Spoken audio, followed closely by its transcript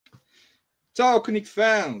Talk Knicks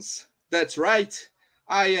fans, that's right.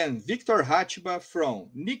 I am Victor Hatschbach from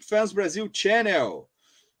Knicks Fans Brazil channel.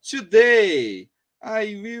 Today,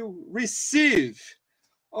 I will receive,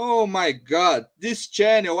 oh my god, this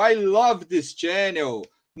channel. I love this channel.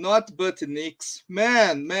 Not but Knicks.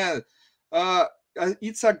 Man. Uh,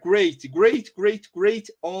 it's a great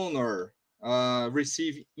honor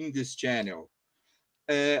receive in this channel.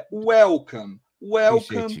 Welcome. Appreciate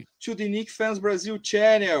Welcome you. to the Knicks Fans Brazil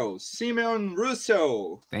channel. Simeon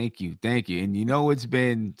Russel. Thank you. Thank you. And you know, it's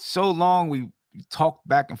been so long. We talked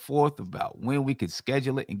back and forth about when we could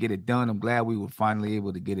schedule it and get it done. I'm glad we were finally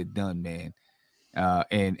able to get it done, man.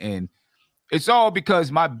 And it's all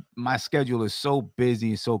because my schedule is so busy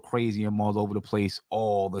and so crazy. I'm all over the place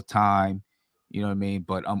all the time. You know what I mean?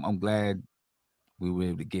 But I'm glad we were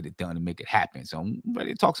able to get it done and make it happen. So I'm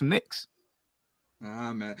ready to talk some Knicks.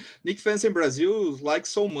 Ah, man. Knicks Fans in Brazil like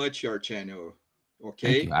so much your channel. Thank you.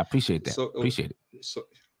 Okay? I appreciate that. So, Appreciate it. so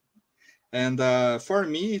and for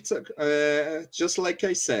me, it's just like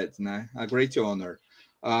I said, nah, a great honor.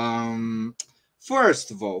 Um,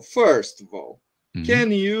 first of all, Mhm.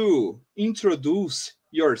 can you introduce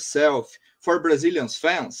yourself for Brazilian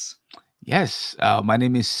fans? Yes. My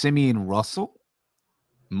name is Simeon Russell.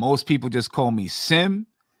 Most people just call me Sim.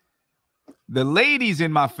 The ladies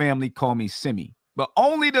in my family call me Simi, but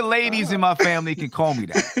only the ladies in Ah. my family can call me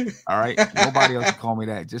that. All right. Nobody else can call me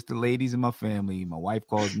that. Just the ladies in my family. My wife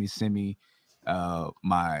calls me Simi.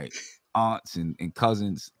 My aunts and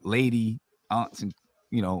cousins, lady aunts and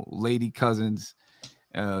lady cousins,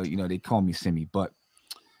 they call me Simi. But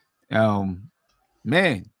um,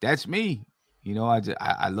 man, that's me.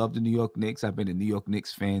 I love the New York Knicks. I've been a New York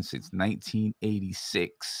Knicks fan since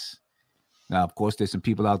 1986. Now, of course, there's some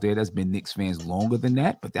people out there that's been Knicks fans longer than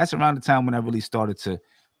that, but that's around the time when I really started to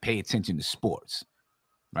pay attention to sports,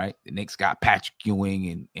 right? The Knicks got Patrick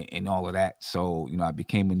Ewing and all of that. So, I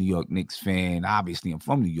became a New York Knicks fan. Obviously, I'm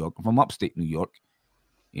from New York. I'm from upstate New York,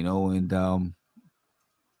 and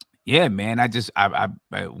yeah, man,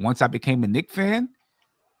 once I became a Knicks fan,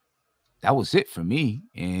 that was it for me.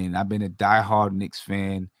 And I've been a diehard Knicks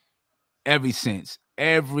fan ever since,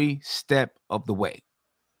 every step of the way.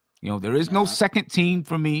 There is no Uh, second team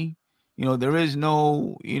for me. There is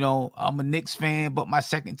no, I'm a Knicks fan, but my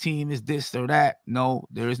second team is this or that. No,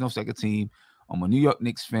 there is no second team. I'm a New York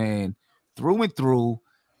Knicks fan through and through.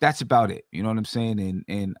 That's about it. You know what I'm saying?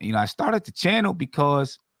 And I started the channel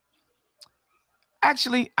because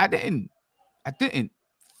actually I didn't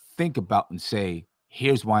think about and say,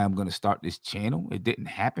 here's why I'm gonna start this channel. It didn't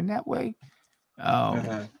happen that way. Um,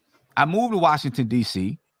 uh, I moved to Washington,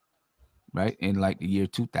 DC, right, in like the year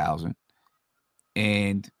 2000.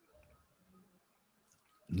 And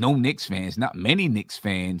no Knicks fans, not many Knicks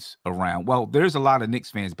fans around. Well, there's a lot of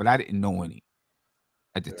Knicks fans, but I didn't know any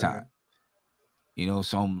at the uh, time.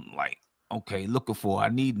 So I'm like, okay, looking for. I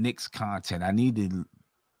need Knicks content. I need the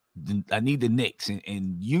Knicks, and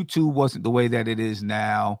YouTube wasn't the way that it is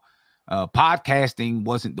now. Podcasting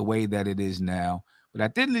wasn't the way that it is now.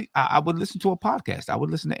 But I would listen to a podcast. I would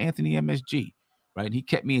listen to Anthony MSG. Right, he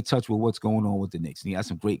kept me in touch with what's going on with the Knicks, and he had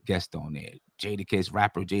some great guests on there. Jada Kiss,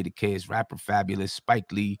 rapper Fabulous,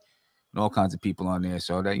 Spike Lee, and all kinds of people on there.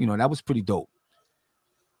 So that was pretty dope.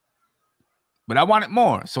 But I wanted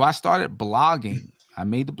more, so I started blogging. I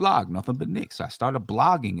made the blog, Nothing But Knicks. I started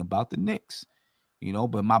blogging about the Knicks.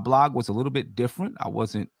 But my blog was a little bit different. I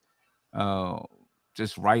wasn't uh,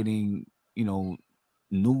 just writing,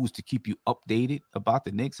 news to keep you updated about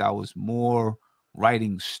the Knicks. I was more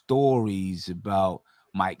writing stories about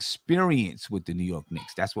my experience with the New York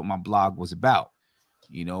Knicks. That's what my blog was about.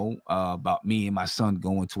 About me and my son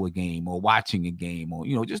going to a game or watching a game,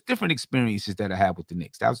 or just different experiences that I had with the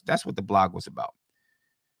Knicks. That's what the blog was about.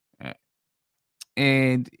 Uh,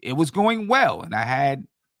 And it was going well, and I had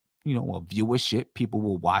a viewership. People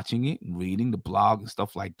were watching it and reading the blog and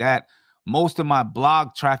stuff like that. Most of my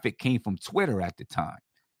blog traffic came from Twitter at the time.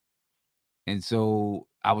 And so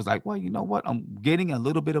I was like, well, you know what? I'm getting a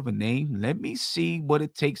little bit of a name. Let me see what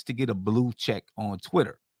it takes to get a blue check on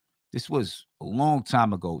Twitter. This was a long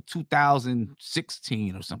time ago,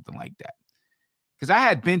 2016 or something like that. Because I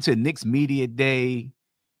had been to Knicks Media Day,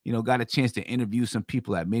 got a chance to interview some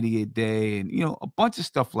people at Media Day and, a bunch of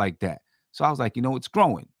stuff like that. So I was like, it's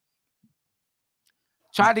growing.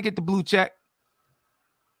 Tried to get the blue check.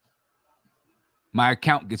 My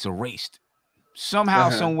account gets erased. Somehow,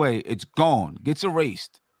 uh, some way, it's gone, gets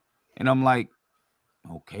erased. And I'm like,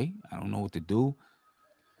 okay, I don't know what to do.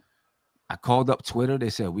 I called up Twitter. They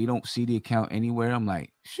said, we don't see the account anywhere. I'm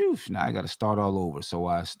like, shoosh, now I got to start all over. So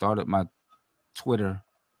I started my Twitter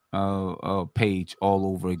page all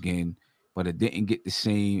over again. but it didn't get the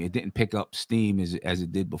same. It didn't pick up steam as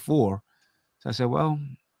it did before. So I said, well,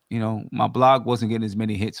 you know, my blog wasn't getting as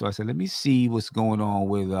many hits. So I said, let me see what's going on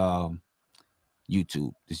with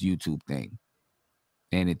YouTube, this YouTube thing.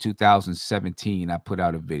 And in 2017, I put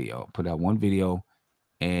out a video. I put out one video,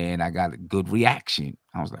 and I got a good reaction.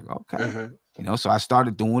 I was like, okay. You know, so I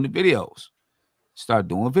started doing the videos.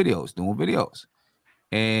 Doing videos.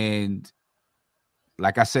 And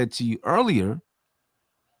like I said to you earlier,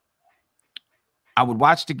 I would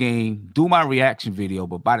watch the game, do my reaction video,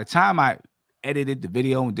 but by the time I edited the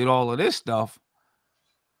video and did all of this stuff,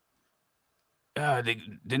 the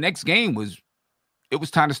next game it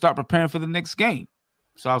was time to start preparing for the next game.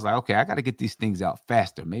 So I was like, okay, I got to get these things out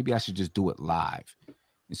faster. Maybe I should just do it live.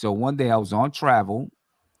 And so one day I was on travel,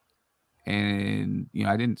 and you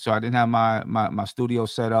know, I didn't have my studio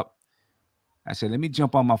set up. I said, let me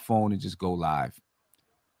jump on my phone and just go live.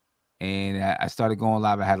 And I started going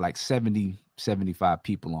live. I had like 70, 75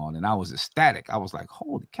 people on, and I was ecstatic. I was like,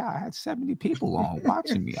 holy cow, I had 70 people on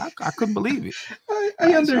watching me. I couldn't believe it.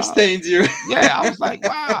 I understand you. Yeah, I was like,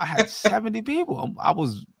 wow, I had 70 people.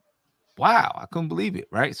 Wow, I couldn't believe it,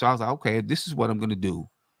 right? So I was like, okay, this is what I'm going to do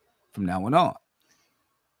from now on.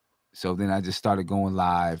 So then I just started going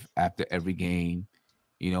live after every game,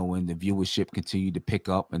 you know, when the viewership continued to pick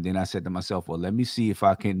up. And then I said to myself, well, let me see if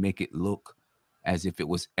I can make it look as if it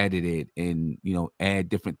was edited and, you know, add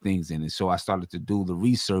different things in it. So I started to do the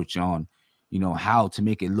research on, you know, how to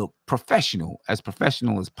make it look professional as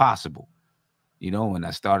possible, you know, and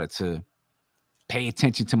I started to pay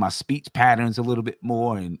attention to my speech patterns a little bit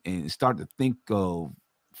more and start to think of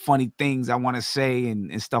funny things I want to say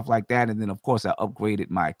and stuff like that. And then, of course, I upgraded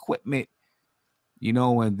my equipment, you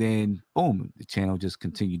know, and then, boom, the channel just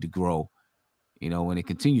continued to grow, you know, and it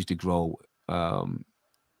continues to grow.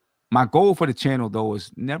 My goal for the channel, though,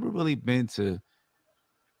 has never really been to,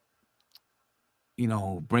 you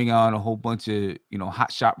know, bring on a whole bunch of, you know,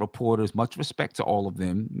 hot shot reporters. Much respect to all of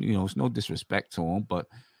them. You know, it's no disrespect to them, but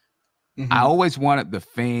I always wanted the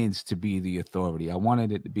fans to be the authority. I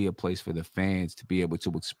wanted it to be a place for the fans to be able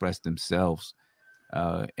to express themselves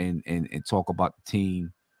and talk about the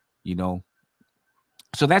team, you know.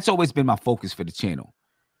 So that's always been my focus for the channel.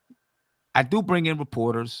 I do bring in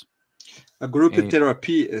reporters. A group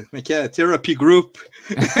therapy, therapy group.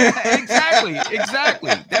 Exactly.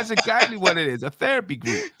 That's exactly what it is. A therapy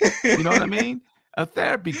group. You know what I mean? A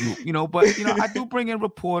therapy group, you know, but, you know, I do bring in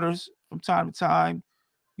reporters from time to time,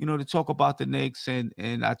 you know, to talk about the Knicks, and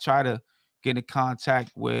I try to get in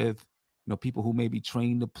contact with, you know, people who maybe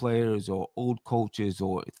train the players or old coaches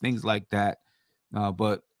or things like that.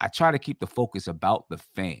 But I try to keep the focus about the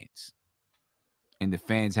fans and the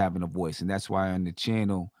fans having a voice. And that's why on the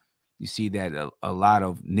channel, you see that a lot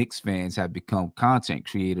of Knicks fans have become content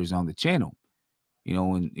creators on the channel, you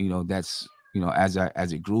know, and, you know, that's, you know, as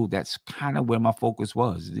it grew, that's kind of where my focus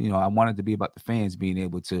was. You know, I wanted to be about the fans being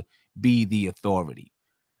able to be the authority,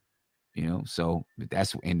 you know, so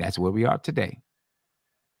that's where we are today.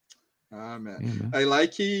 Ah, man. Yeah, man. I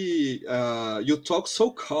like you talk so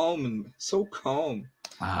calm.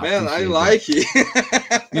 Man, I like it.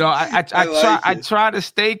 You know, I try to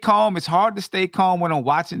stay calm. It's hard to stay calm when I'm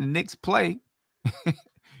watching the Knicks play.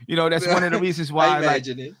 You know, that's one of the reasons why I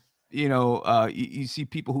imagine it. You know, you see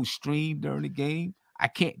people who stream during the game. I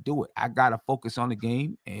can't do it. I gotta focus on the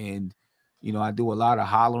game, and you know, I do a lot of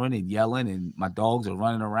hollering and yelling, and my dogs are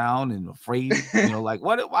running around and afraid. You know, like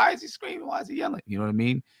what? Why is he screaming? Why is he yelling? You know what I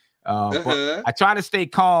mean? But I try to stay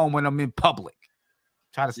calm when I'm in public.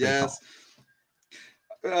 Try to stay calm.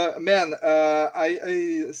 Man,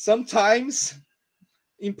 I sometimes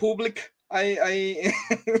in public I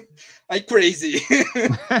crazy,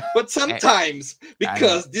 but sometimes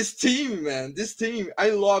because this team, man, I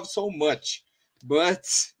love so much. But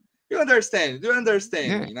you understand,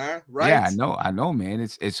 yeah. You know, right? Yeah, I know, man.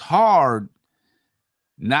 It's hard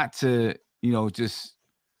not to, you know, just,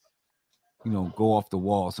 you know, go off the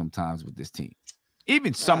wall sometimes with this team.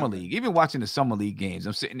 Even summer league, even watching the summer league games,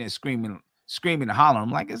 I'm sitting there screaming and hollering.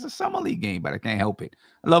 I'm like, it's a summer league game, but I can't help it.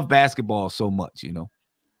 I love basketball so much, you know.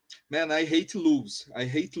 Man, I hate to lose.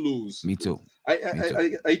 Me too.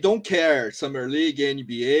 I don't care. Summer league,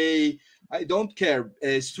 NBA. I don't care.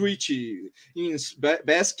 Street in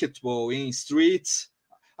basketball in streets.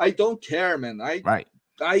 I don't care, man.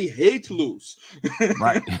 I hate to lose.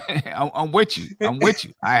 Right. I'm with you.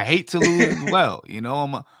 I hate to lose as well. You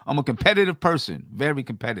know, I'm a competitive person, very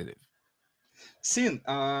competitive. Sin,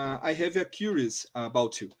 I have a curious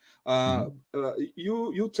about you.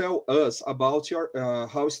 You tell us about your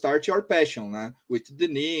how start your passion with the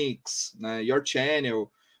Knicks, your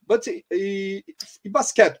channel. But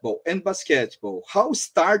basketball, how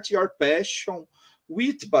start your passion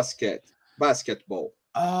with basketball?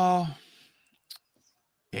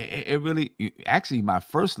 It really, actually, my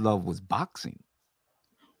first love was boxing.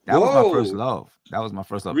 That was my first Whoa, love. That was my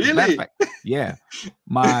first love. As a matter of really? fact, yeah,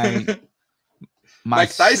 my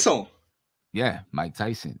Mike Tyson? yeah, Mike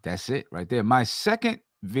Tyson. That's it right there. My second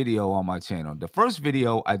video on my channel. The first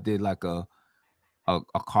video I did like a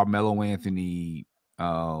Carmelo Anthony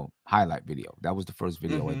highlight video. That was the first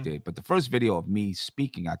video I did. But the first video of me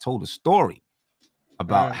speaking, I told a story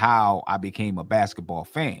about how I became a basketball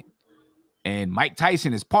fan. And Mike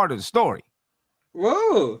Tyson is part of the story.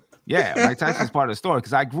 Whoa. Yeah, Mike Tyson is part of the story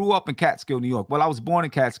because I grew up in Catskill, New York. Well, I was born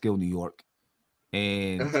in Catskill, New York.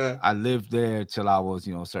 And I lived there till I was,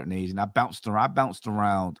 a certain age. And I bounced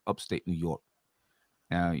around upstate New York,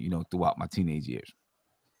 throughout my teenage years.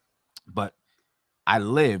 But I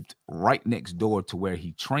lived right next door to where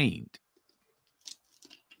he trained.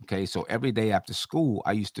 Okay, so every day after school,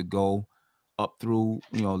 I used to go up through,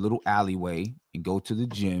 a little alleyway and go to the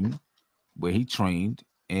gym where he trained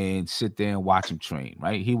and sit there and watch him train,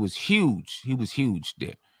 right? He was huge. He was huge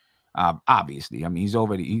there. Obviously, I mean,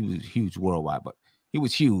 he was huge worldwide, but he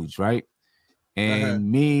was huge, right? And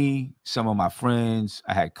me, some of my friends,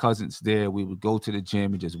 I had cousins there. We would go to the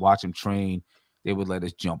gym and just watch him train. They would let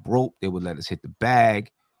us jump rope. They would let us hit the bag.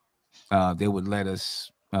 They would let us,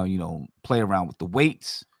 play around with the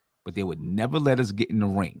weights, but they would never let us get in the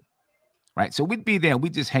ring, right? So we'd be there and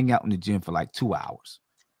we'd just hang out in the gym for like 2 hours.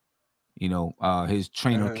 His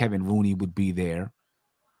trainer, Kevin Rooney, would be there.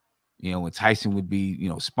 And Tyson would be,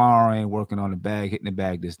 sparring, working on the bag, hitting the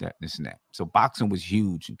bag, this, that, this, and that. So boxing was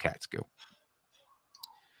huge in Catskill.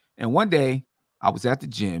 And one day I was at the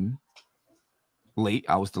gym late.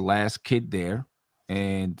 I was the last kid there.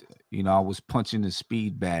 And, I was punching the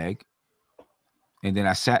speed bag. And then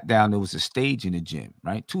I sat down. There was a stage in the gym,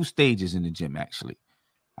 right? 2 stages in the gym, actually.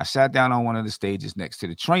 I sat down on one of the stages next to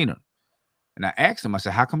the trainer. And I asked him, I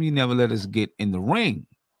said, how come you never let us get in the ring?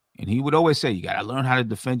 And he would always say, you got to learn how to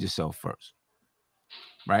defend yourself first.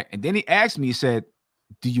 Right. And then he asked me, he said,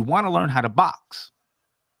 do you want to learn how to box?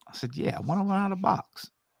 I said, yeah, I want to learn how to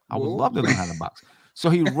box. I would love to learn how to box. So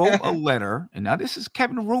he wrote a letter. And now this is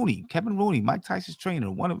Kevin Rooney, Mike Tyson's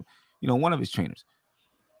trainer, one of his trainers.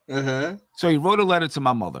 So he wrote a letter to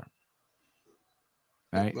my mother.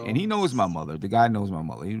 Right. And he knows my mother. The guy knows my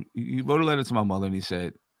mother. He wrote a letter to my mother and he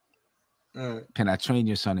said, can I train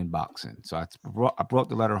your son in boxing? So I brought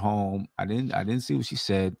the letter home. I didn't see what she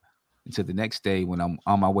said until the next day when I'm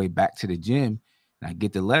on my way back to the gym and I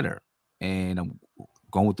get the letter and I'm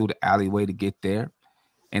going through the alleyway to get there.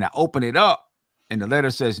 And I open it up and the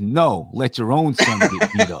letter says, no, let your own son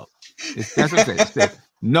get beat up. That's what it said. It said,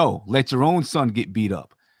 no, let your own son get beat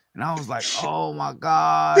up. And I was like, oh my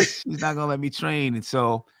gosh, he's not going to let me train. And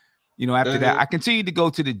so, after that, I continued to go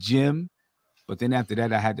to the gym. But then after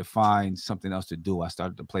that, I had to find something else to do. I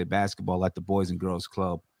started to play basketball at the Boys and Girls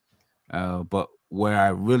Club. But where I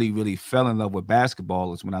really, really fell in love with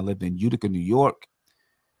basketball is when I lived in Utica, New York.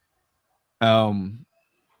 It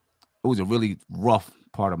was a really rough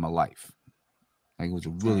part of my life. Like it was a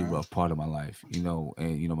really rough part of my life, and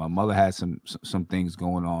my mother had some things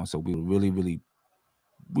going on. So we were really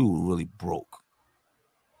broke.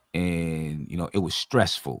 And, it was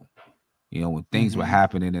stressful. When things were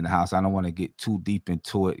happening in the house, I don't want to get too deep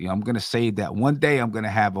into it. I'm going to say that one day I'm going to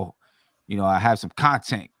have I have some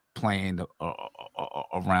content planned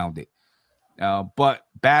around it. But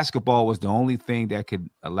basketball was the only thing that could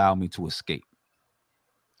allow me to escape.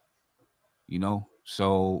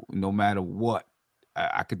 So no matter what,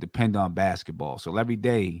 I could depend on basketball. So every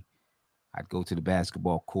day I'd go to the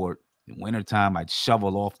basketball court. In wintertime, I'd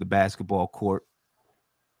shovel off the basketball court,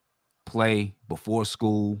 play before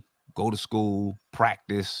school, go to school,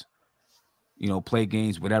 practice, play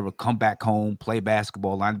games, whatever, come back home, play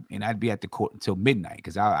basketball. And I'd be at the court until midnight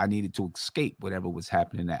because I needed to escape whatever was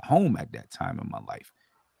happening at home at that time in my life.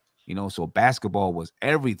 So basketball was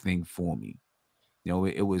everything for me.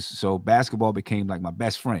 It was, so basketball became like my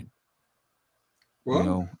best friend.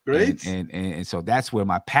 Well, great. And so that's where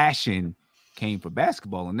my passion came for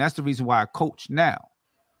basketball. And that's the reason why I coach now.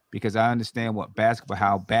 Because I understand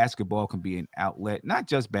how basketball can be an outlet, not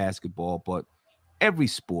just basketball, but every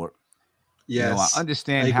sport. Yes, I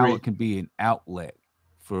understand how it can be an outlet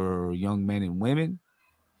for young men and women.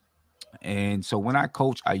 And so when I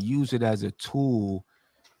coach, I use it as a tool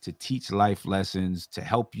to teach life lessons, to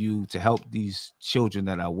help these children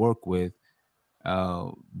that I work with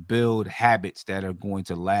build habits that are going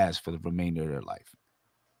to last for the remainder of their life.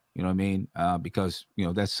 You know what I mean? Because,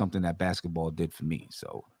 that's something that basketball did for me.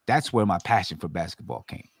 So that's where my passion for basketball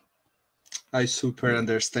came. I super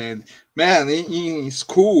understand. Man, in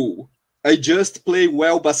school, I just play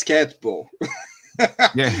well basketball.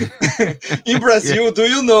 Yeah. In Brazil, do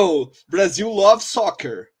you know? Brazil loves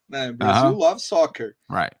soccer. Brazil loves soccer.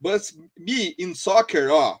 Right. But me in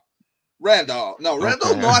soccer, Randle. No,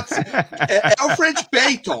 Randle not. Alfred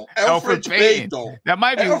Payton. Alfred Payton. That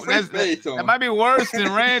might be Payton. That might be worse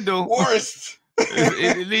than Randle. Worst.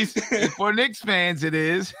 At least for Knicks fans, it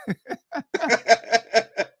is.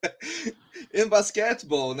 In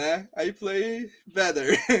basketball, né? I play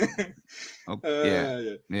better.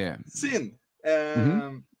 Yeah. Sin,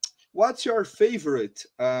 what's your favorite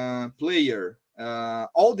player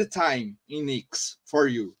all the time in Knicks for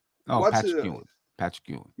you? Patrick Ewing. Patrick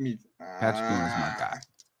Ewing. Patrick Ewing is my guy.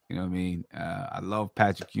 You know what I mean? I love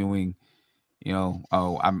Patrick Ewing. You know,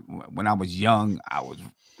 when I was young,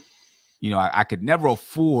 I could never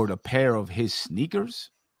afford a pair of his sneakers.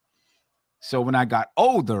 So when I got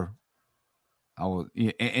older,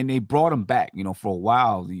 and they brought him back. You know, for a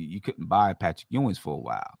while, you couldn't buy Patrick Ewings for a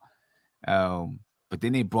while. But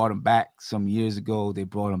then they brought him back some years ago. They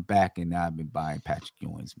brought him back, and now I've been buying Patrick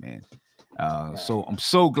Ewings, man. So I'm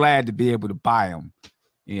so glad to be able to buy him.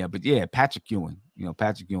 Yeah, but yeah, Patrick Ewing. You know,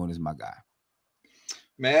 Patrick Ewing is my guy.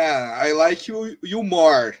 Man, I like you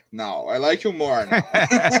more now. I like you more now.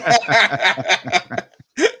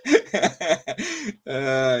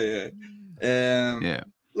 Yeah.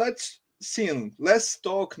 Let's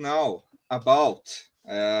talk now about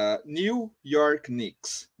New York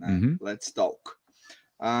Knicks. Let's talk.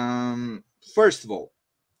 First of all,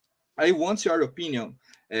 I want your opinion.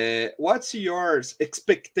 What's your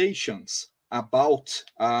expectations about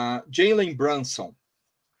Jalen Brunson?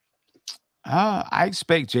 I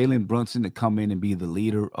expect Jalen Brunson to come in and be the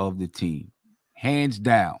leader of the team, hands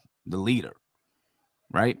down, the leader.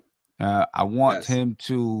 Right? I want him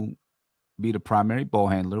to be the primary ball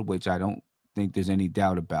handler, which I don't think there's any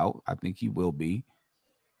doubt about. I think he will be.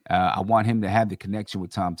 I want him to have the connection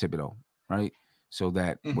with Tom Thibodeau, right? So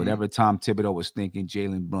that whatever Tom Thibodeau was thinking,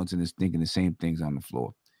 Jalen Brunson is thinking the same things on the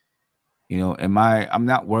floor. You know, I'm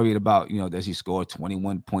not worried about, you know, does he score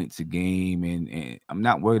 21 points a game? And I'm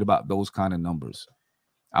not worried about those kind of numbers.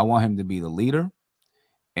 I want him to be the leader.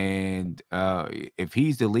 And if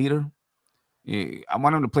he's the leader, I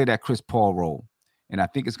want him to play that Chris Paul role. And I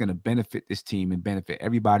think it's going to benefit this team and benefit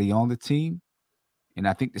everybody on the team. And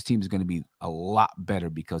I think this team is going to be a lot better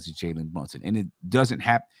because of Jalen Brunson. And it doesn't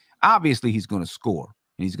have, obviously he's going to score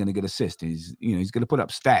and he's going to get assists and he's going to put up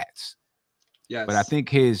stats. Yes. But I think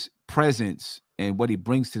his presence and what he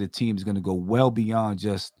brings to the team is going to go well beyond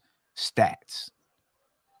just stats.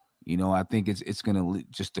 You know, I think it's going to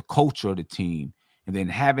just the culture of the team. And then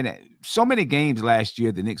having so many games last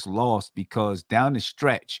year, the Knicks lost because down the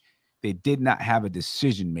stretch, they did not have a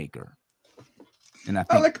decision maker. And I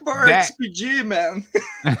think like Barrett's PG, man.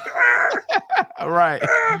 Right.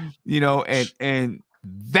 You know, and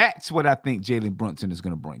that's what I think Jalen Brunson is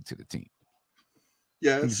going to bring to the team.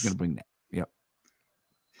 Yes. He's going to bring that. Yep.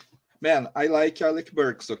 Man, I like Alec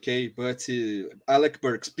Burks, okay? But Alec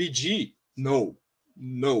Burks, PG, no.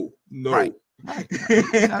 Right.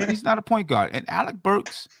 He's not a point guard. And Alec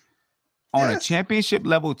Burks on a championship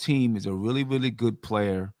level team is a really, really good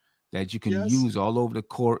player that you can use all over the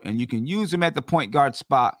court, and you can use him at the point guard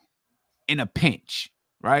spot in a pinch,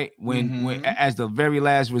 right? When as the very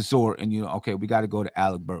last resort, and you know, okay, we got to go to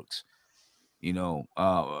Alec Burks, you know.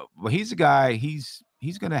 But he's a guy. He's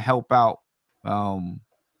gonna help out. You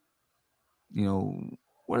know,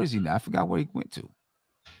 where is he now? I forgot where he went to.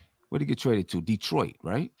 Where did he get traded to? Detroit,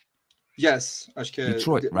 right? Yes, acho que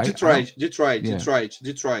Detroit, right?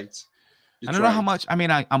 Detroit. I don't know how much. I mean,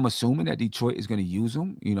 I'm assuming that Detroit is going to use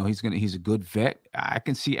him. You know, he's a good vet. I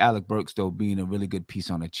can see Alec Burks though being a really good piece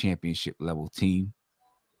on a championship level team,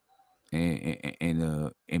 and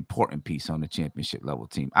an important piece on the championship level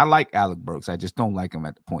team. I like Alec Burks. I just don't like him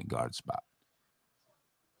at the point guard spot.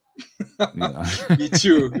 You know? Me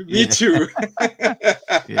too.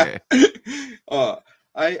 Yeah.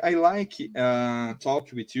 I like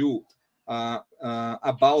talk with you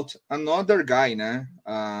about another guy, né?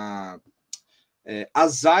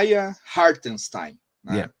 Isaiah Hartenstein.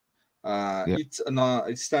 Né?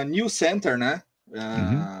 It's a new center, né?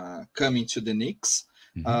 Coming to the Knicks.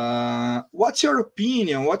 What's your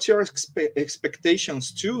opinion? What's your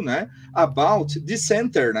expectations too, né? About the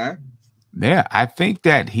center, né? Yeah, I think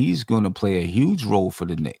that he's going to play a huge role for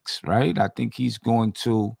the Knicks, right? I think he's going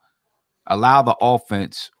to allow the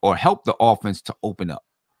offense or help the offense to open up.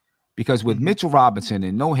 Because with Mitchell Robinson,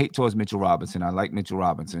 and no hate towards Mitchell Robinson, I like Mitchell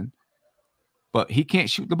Robinson, but he can't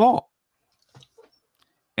shoot the ball.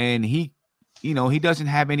 And he you know, he doesn't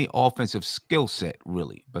have any offensive skill set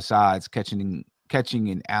really, besides catching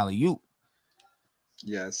an alley-oop.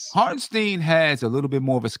 Yes. Hartenstein has a little bit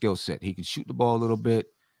more of a skill set. He can shoot the ball a little bit.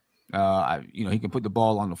 You know, he can put the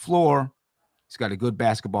ball on the floor. He's got a good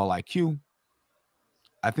basketball IQ.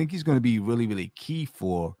 I think he's going to be really, really key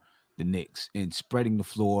for the Knicks in spreading the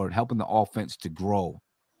floor and helping the offense to grow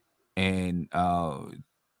and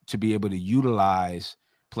to be able to utilize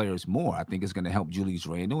players more. I think it's going to help Julius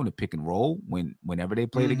Randle in a pick and roll whenever they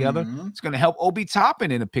play together. It's going to help Obi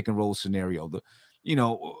Toppin in a pick and roll scenario. You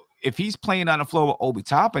know, if he's playing on the floor with Obi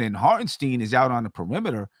Toppin and Hartenstein is out on the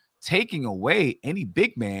perimeter, taking away any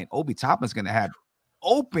big man, Obi Toppin's going to have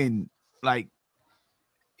open, like,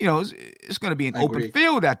 you know, it's going to be an open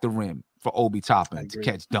field at the rim for Obi Toppin to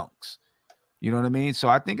catch dunks. You know what I mean? So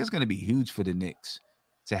I think it's going to be huge for the Knicks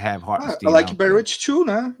to have Hartenstein. I like Barrett too,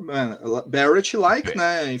 nah? Man, Barrett like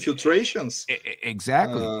infiltrations.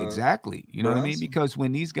 Exactly. You know what I mean? Because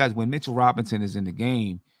when Mitchell Robinson is in the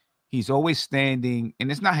game, he's always standing,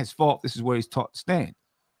 and it's not his fault. This is where he's taught to stand.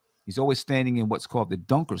 He's always standing in what's called the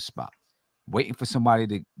dunker spot, waiting for somebody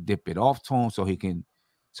to dip it off to him so he can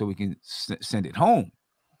send it home.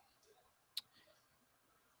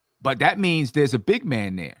 But that means there's a big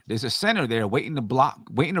man there. There's a center there waiting to block,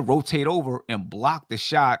 waiting to rotate over and block the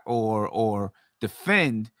shot or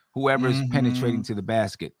defend whoever's penetrating to the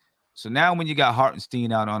basket. So now when you got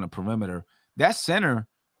Hartenstein out on the perimeter, that center,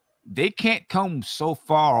 they can't come so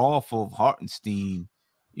far off of Hartenstein,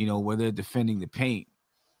 you know, where they're defending the paint,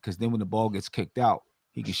 because then when the ball gets kicked out,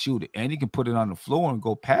 he can shoot it. And he can put it on the floor and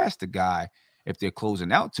go past the guy if they're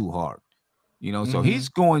closing out too hard. You know, so he's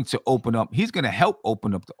going to open up. He's going to help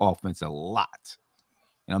open up the offense a lot.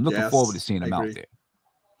 And I'm looking forward to seeing him out there.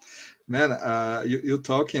 Man, you're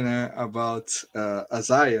talking about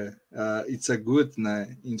Isaiah. It's a good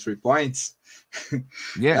in 3 points.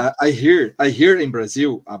 Yeah, I hear in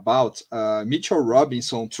Brazil about Mitchell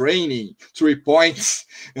Robinson training 3 points.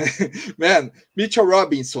 Man, Mitchell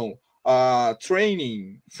Robinson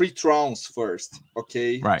training free throws first.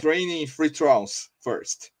 Okay, right. Training free throws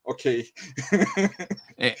first. Okay.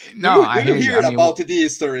 No, I hear about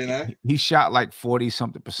this story. He shot like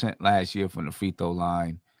 40-something% last year from the free throw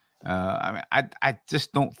line. I mean, I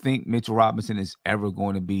just don't think Mitchell Robinson is ever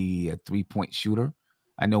going to be a 3-point shooter.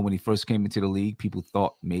 I know when he first came into the league, people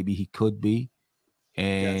thought maybe he could be.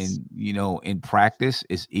 And, you know, in practice,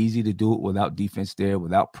 it's easy to do it without defense there,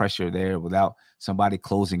 without pressure there, without somebody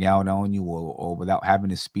closing out on you or without having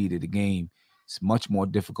the speed of the game. It's much more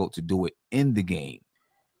difficult to do it in the game.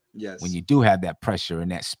 Yes. When you do have that pressure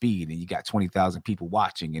and that speed and you got 20,000 people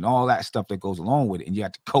watching and all that stuff that goes along with it, and you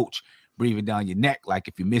have to coach breathing down your neck, like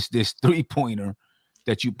if you miss this 3-pointer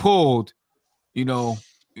that you pulled, you know,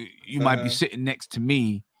 you might be sitting next to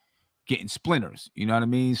me getting splinters. You know what I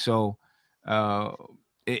mean? So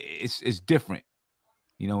it's different,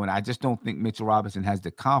 you know, and I just don't think Mitchell Robinson has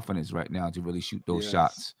the confidence right now to really shoot those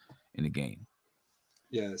shots in the game.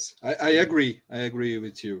 Yes, I agree. I agree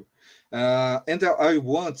with you. And I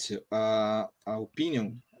want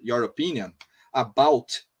your opinion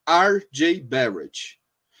about RJ Barrett.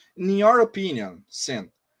 In your opinion,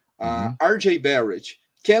 Sam, RJ Barrett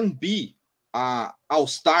can be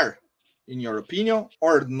all-star, in your opinion,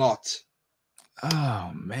 or not?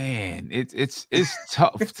 Oh man, it's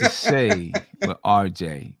tough to say with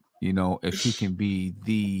RJ, you know, if he can be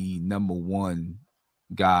the #1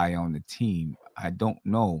 guy on the team. I don't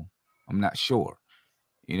know. I'm not sure.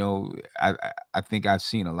 You know, I think I've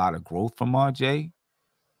seen a lot of growth from RJ,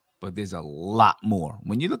 but there's a lot more.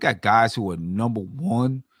 When you look at guys who are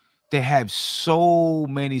 #1, they have so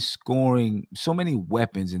many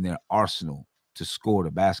weapons in their arsenal to score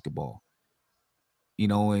the basketball. You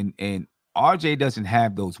know, and RJ doesn't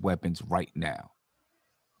have those weapons right now.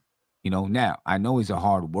 You know, now I know he's a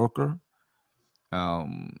hard worker.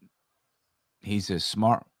 He's a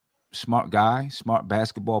smart guy, smart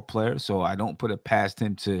basketball player. So I don't put it past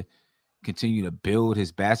him to continue to build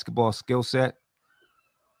his basketball skill set.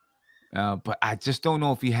 But I just don't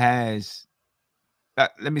know if he has.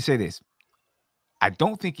 Let me say this. I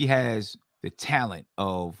don't think he has the talent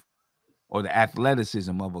or the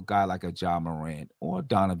athleticism of a guy like a Ja Morant or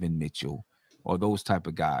Donovan Mitchell or those type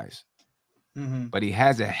of guys. But he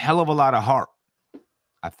has a hell of a lot of heart,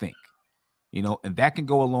 I think. You know, and that can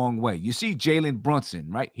go a long way. You see Jalen Brunson,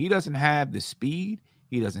 right? He doesn't have the speed.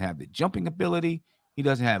 He doesn't have the jumping ability. He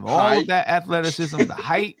doesn't have all of that athleticism, the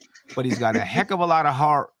height, but he's got a heck of a lot of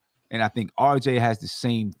heart. And I think RJ has the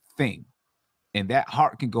same thing. And that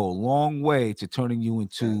heart can go a long way to turning you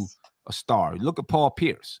into a star. Look at Paul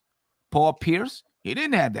Pierce. Paul Pierce, he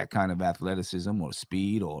didn't have that kind of athleticism or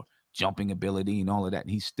speed or jumping ability and all of that.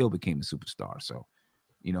 And he still became a superstar. So,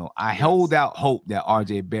 you know, I hold out hope that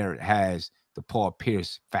RJ Barrett has the Paul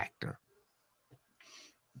Pierce factor.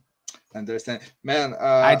 Understand, man.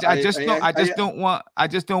 I just don't want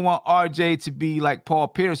RJ to be like Paul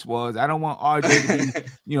Pierce was. I don't want RJ to be,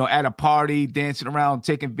 you know, at a party dancing around,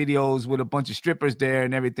 taking videos with a bunch of strippers there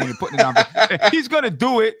and everything, and putting it on. He's gonna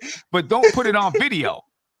do it, but don't put it on video.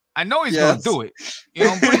 I know he's gonna do it. You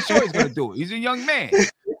know, I'm pretty sure he's gonna do it. He's a young man.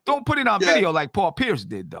 Don't put it on video like Paul Pierce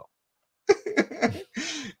did, though.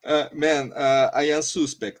 Man, I am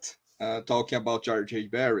suspect. Talking about RJ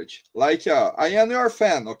Barrett, like I am your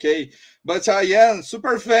fan, okay, but I am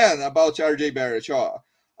super fan about RJ Barrett.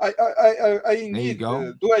 I need.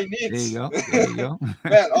 Do I need? There you go. There you go.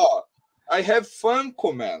 Man, I have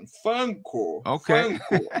Funko, man. Funko. Okay.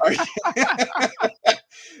 Funko.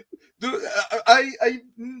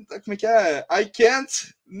 I can't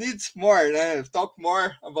need more, talk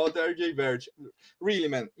more about RJ Barrett. Really,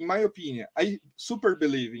 man, in my opinion, I super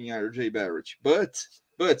believe in RJ Barrett, but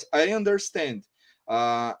I understand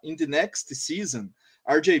in the next season,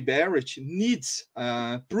 RJ Barrett needs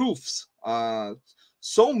proofs.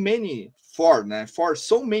 So many for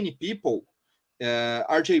so many people,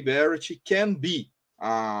 RJ Barrett can be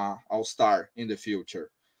all-star in the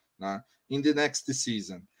future, in the next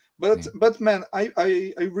season. But man, I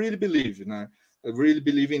really believe, I really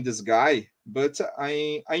believe in this guy. But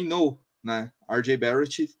I know, RJ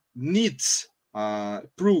Barrett needs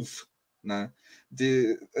proof.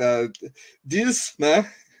 This,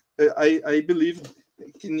 I believe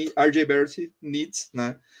RJ Barrett needs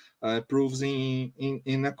proofs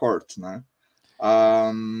in a court.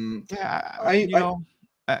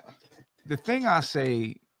 The thing I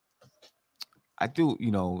say, I do,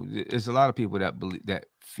 you know, there's a lot of people that believe, that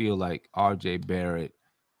feel like RJ Barrett,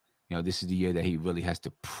 you know, this is the year that he really has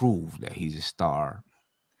to prove that he's a star.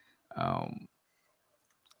 I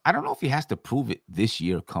don't know if he has to prove it this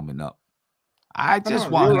year coming up. I just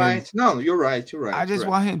want him. Right. No, you're right. I just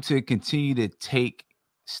want him to continue to take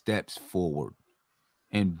steps forward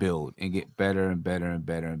and build and get better and better and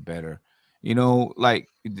better and better. You know, like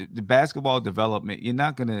the basketball development, you're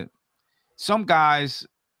not gonna. Some guys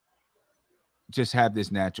just have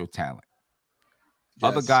this natural talent. Yes.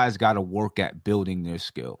 Other guys got to work at building their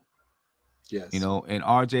skill. Yes. You know, and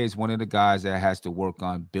RJ is one of the guys that has to work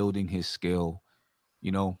on building his skill,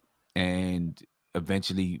 you know, and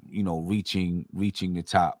eventually, you know, reaching the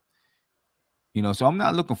top. You know, so I'm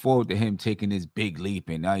not looking forward to him taking this big leap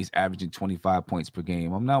and now he's averaging 25 points per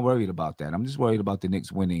game. I'm not worried about that. I'm just worried about the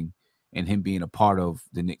Knicks winning and him being a part of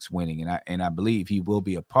the Knicks winning. And I believe he will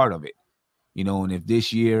be a part of it. You know, and if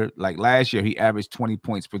this year, like last year, he averaged 20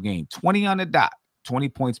 points per game, 20 on the dot, 20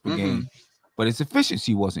 points per game, but his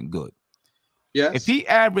efficiency wasn't good. Yes. If he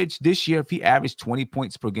averaged this year, if he averaged 20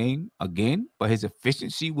 points per game again, but his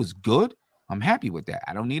efficiency was good, I'm happy with that.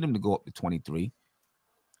 I don't need him to go up to 23.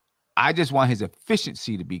 I just want his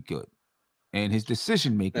efficiency to be good and his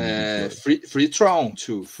decision making to be good. Free throw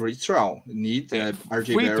too. Free throw. Need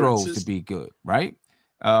RJ free throws to be good, right?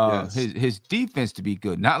 Yes. His defense to be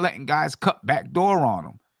good, not letting guys cut back door on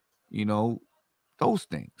him, you know, those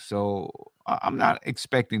things. So I'm not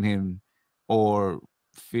expecting him or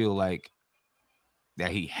feel like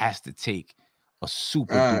that he has to take a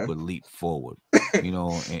super duper leap forward, you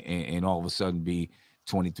know, and all of a sudden be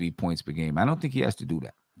 23 points per game. I don't think he has to do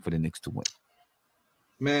that for the Knicks to win.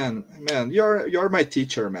 Man, you're my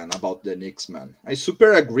teacher, man, about the Knicks, man. I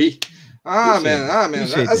super agree. Man, I'm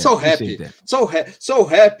so happy. So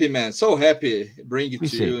happy, man. So happy bring it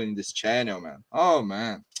to you in this channel, man. Oh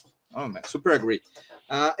man, super agree.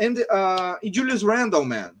 And Julius Randle,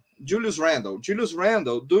 man. Julius Randle.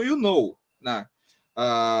 Do you know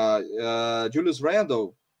Julius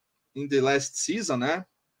Randle in the last season, in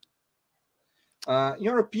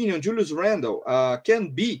your opinion, Julius Randle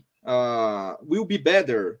will be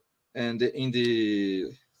better and in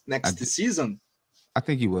the next season? I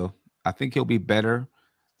think he will. I think he'll be better.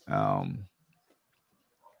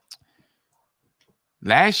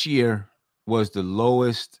 Last year was the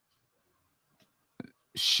lowest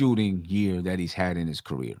shooting year that he's had in his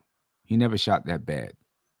career. He never shot that bad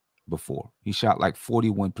before. He shot like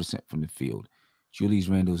 41% from the field. Julius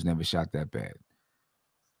Randle's never shot that bad.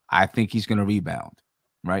 I think he's going to rebound,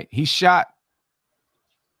 right? He shot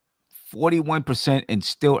 41% and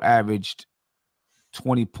still averaged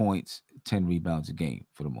 20 points, 10 rebounds a game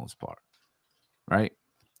for the most part, right?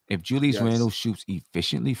 If Julius Randle shoots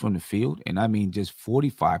efficiently from the field, and I mean just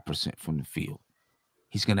 45% from the field,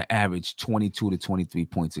 he's going to average 22 to 23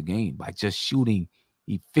 points a game by just shooting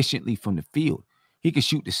efficiently from the field. He can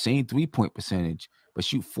shoot the same 3-point percentage, but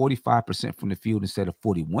shoot 45% from the field instead of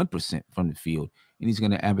 41% from the field. And he's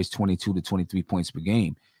going to average 22 to 23 points per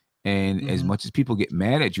game. And as much as people get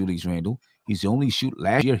mad at Julius Randle, he's only shoot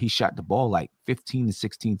last year. He shot the ball like 15 to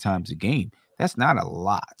 16 times a game. That's not a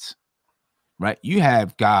lot, right? You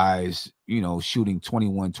have guys, you know, shooting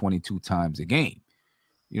 21, 22 times a game.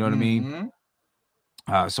 You know what I mean?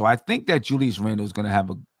 So I think that Julius Randle is going to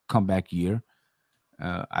have a comeback year.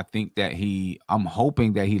 I think that I'm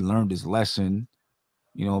hoping that he learned his lesson,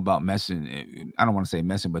 you know, about messing. I don't want to say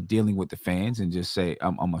messing, but dealing with the fans and just say,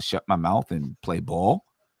 I'm going to shut my mouth and play ball,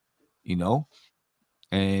 you know,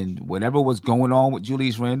 and whatever was going on with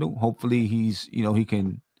Julius Randle, hopefully he's, you know, he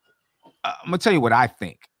can, I'm going to tell you what I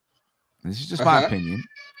think. This is just my opinion,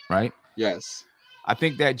 right? Yes. I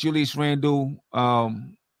think that Julius Randle,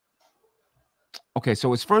 okay,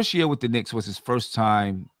 so his first year with the Knicks was his first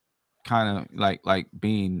time kind of like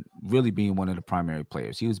being one of the primary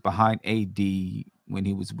players. He was behind AD when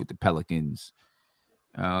he was with the Pelicans.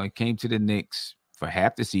 He came to the Knicks for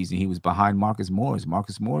half the season. He was behind Marcus Morris.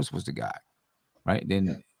 Marcus Morris was the guy, right?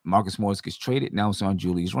 Then Marcus Morris gets traded. Now it's on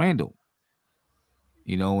Julius Randle.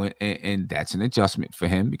 You know, and that's an adjustment for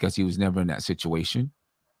him because he was never in that situation.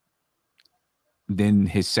 Then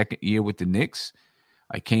his second year with the Knicks,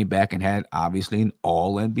 I came back and had obviously an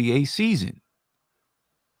all-NBA season.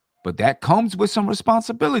 But that comes with some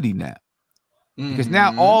responsibility now. Because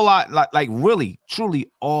now really,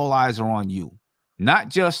 truly all eyes are on you. Not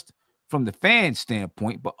just from the fan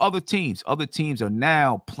standpoint, but other teams. Other teams are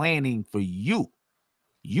now planning for you.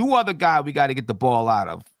 You are the guy we got to get the ball out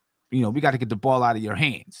of. You know, we got to get the ball out of your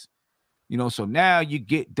hands. You know, so now you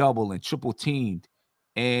get double and triple teamed.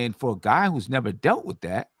 And for a guy who's never dealt with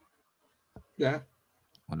that,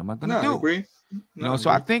 what am I going to do? Agree. You know, so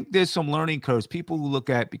I think there's some learning curves. People who look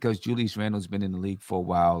at, because Julius Randle's been in the league for a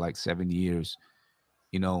while, like 7 years,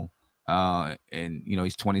 you know, and, you know,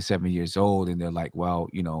 he's 27 years old, and they're like, well,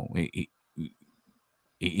 you know,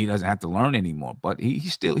 he doesn't have to learn anymore. But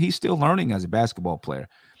he's still learning as a basketball player.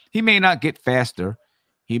 He may not get faster.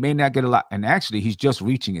 He may not get a lot. And actually, he's just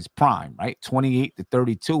reaching his prime, right? 28 to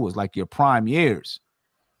 32 is like your prime years.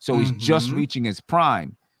 So he's just reaching his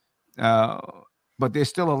prime. But there's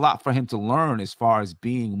still a lot for him to learn as far as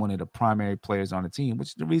being one of the primary players on the team, which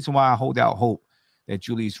is the reason why I hold out hope that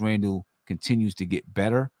Julius Randle continues to get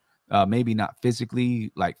better. Maybe not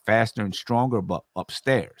physically, like faster and stronger, but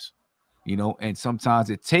upstairs, you know. And sometimes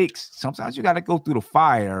you got to go through the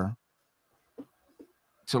fire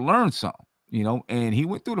to learn something, you know. And he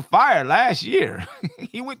went through the fire last year.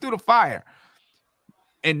 He went through the fire.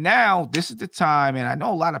 And now this is the time, and I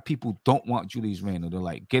know a lot of people don't want Julius Randle. They're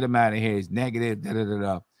like, get him out of here. He's negative,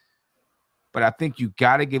 da-da-da-da. But I think you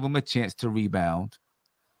got to give him a chance to rebound,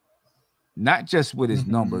 not just with his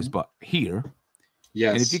numbers, but here.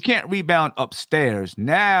 Yes. And if you can't rebound upstairs,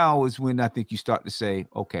 now is when I think you start to say,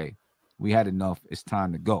 okay, we had enough. It's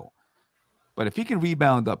time to go. But if he can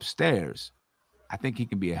rebound upstairs, I think he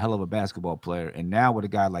can be a hell of a basketball player. And now with a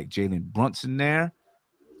guy like Jalen Brunson there,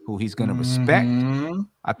 who he's going to respect,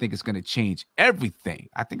 I think it's going to change everything.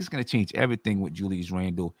 I think it's going to change everything with Julius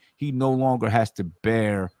Randle. He no longer has to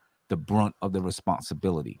bear the brunt of the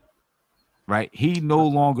responsibility, right? He no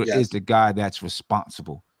longer is the guy that's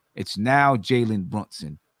responsible. It's now Jalen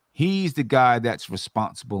Brunson. He's the guy that's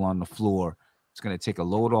responsible on the floor. It's going to take a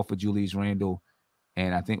load off of Julius Randle,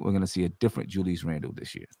 and I think we're going to see a different Julius Randle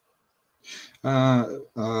this year.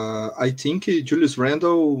 I think Julius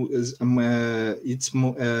Randle is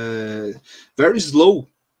very slow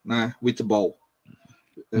with the ball.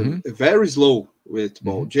 Very slow with the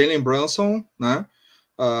ball. Jalen Brunson,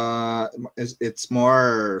 it's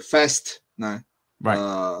more fast. Right.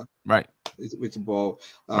 With the ball.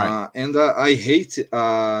 And I hate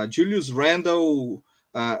Julius Randle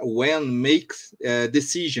when makes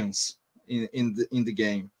decisions in the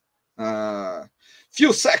game.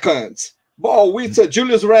 Few seconds, ball with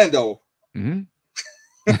Julius Randle. Right.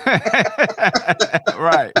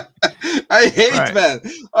 I hate, man.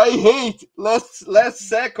 I hate last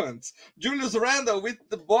seconds. Julius Randle with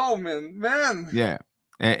the ball, man. Yeah.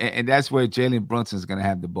 And that's where Jalen Brunson is going to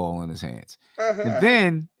have the ball in his hands.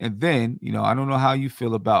 And then, you know, I don't know how you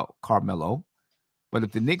feel about Carmelo, but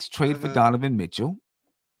if the Knicks trade for Donovan Mitchell,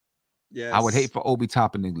 I would hate for Obi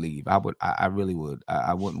Toppin to leave. I really would.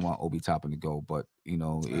 I wouldn't want Obi Toppin to go, but you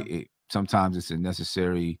know, sometimes it's a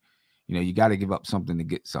necessary. You know, you got to give up something to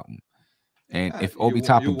get something. And if Obi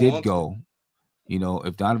Toppin did go, you know,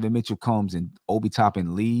 if Donovan Mitchell comes and Obi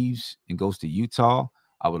Toppin leaves and goes to Utah,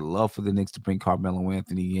 I would love for the Knicks to bring Carmelo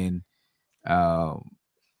Anthony in.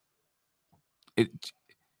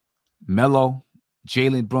 Melo,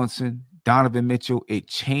 Jalen Brunson, Donovan Mitchell, it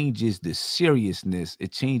changes the seriousness.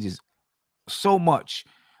 It changes so much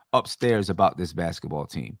upstairs about this basketball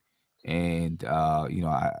team. And you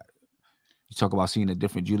know, you talk about seeing a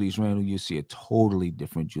different Julius Randle, you see a totally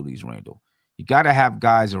different Julius Randle. You got to have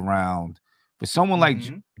guys around. For someone like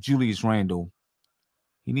Julius Randle,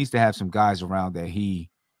 he needs to have some guys around that he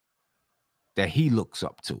looks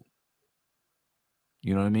up to.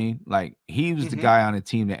 You know what I mean? Like, he was the guy on the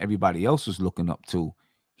team that everybody else was looking up to.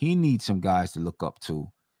 He needs some guys to look up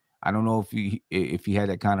to. I don't know if he had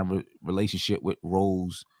that kind of relationship with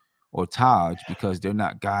Rose or Taj, because they're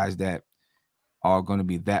not guys that are going to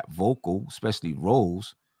be that vocal, especially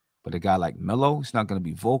Rose. But a guy like Melo, he's not going to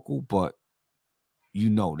be vocal, but you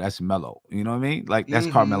know that's Melo. You know what I mean? Like, that's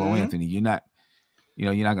Carmelo Anthony. You're not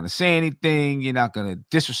going to say anything. You're not going to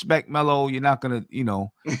disrespect Melo. You're not going to, you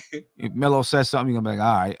know, if Melo says something, you're going to be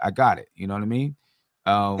like, all right, I got it. You know what I mean?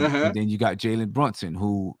 And then you got Jalen Brunson,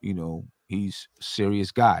 who, you know, he's a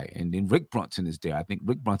serious guy. And then Rick Brunson is there. I think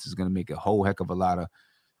Rick Brunson is going to make a whole heck of a lot of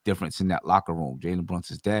difference in that locker room. Jalen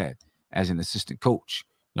Brunson's dad, as an assistant coach,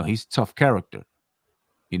 you know, he's a tough character,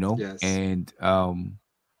 you know, and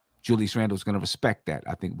Julius Randle is going to respect that.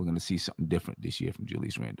 I think we're going to see something different this year from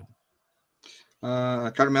Julius Randle.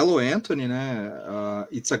 Carmelo Anthony, né?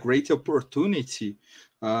 It's a great opportunity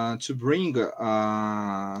to bring.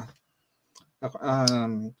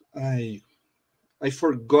 I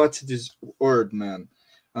forgot this word, man.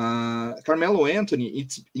 Carmelo Anthony.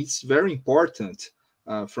 It's very important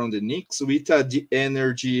from the Knicks with the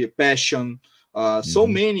energy, passion. So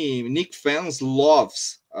many Knicks fans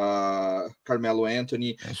loves Carmelo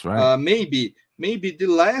Anthony. That's right. Maybe the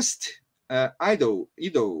last idol,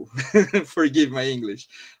 forgive my English.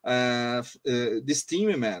 This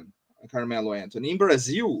team, man, Carmelo Anthony in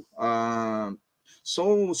Brazil.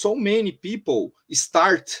 So many people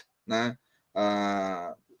start,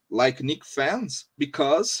 like Knicks fans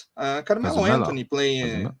because Carmelo Anthony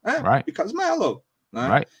playing, right? Because Melo,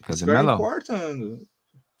 right? Because it's very Melo. important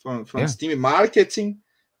from this team, marketing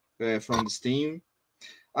from this team.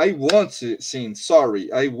 I want to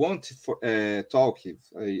talk. If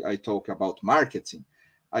I talk about marketing,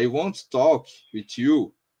 I want to talk with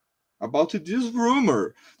you about this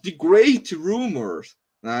rumor, the great rumors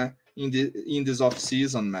in this off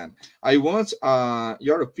season, man. I want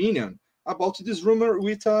your opinion about this rumor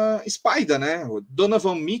with Spider,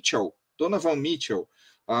 Donovan Mitchell.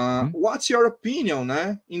 What's your opinion,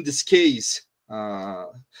 in this case?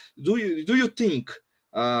 Do you think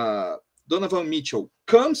Donovan Mitchell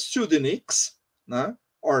comes to the Knicks,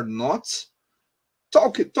 or not?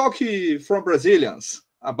 Talk from Brazilians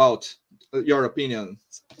about your opinion.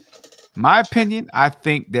 My opinion, I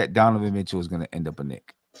think that Donovan Mitchell is going to end up a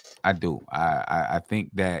Knick. I do. I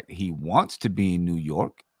think that he wants to be in New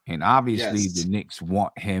York, and obviously the Knicks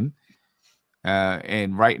want him.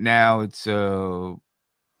 And right now it's a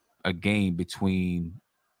game between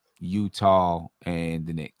Utah and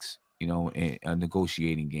the Knicks, you know, a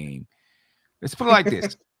negotiating game. Let's put it like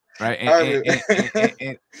this, right?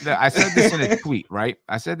 And I said this in a tweet, right?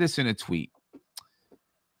 I said this in a tweet.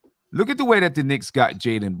 Look at the way that the Knicks got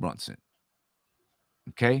Jalen Brunson.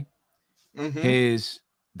 Okay,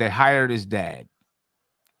 they hired his dad,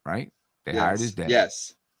 right? They hired his dad.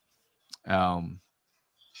 Yes.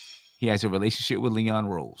 He has a relationship with Leon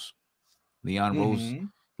Rose. Leon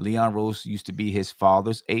Rose used to be his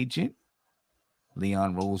father's agent.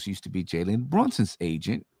 Leon Rose used to be Jalen Brunson's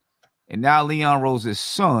agent. And now Leon Rose's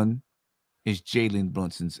son is Jalen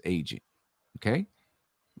Brunson's agent. Okay.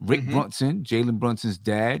 Rick Brunson, Jalen Brunson's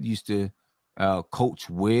dad, used to coach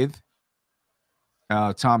with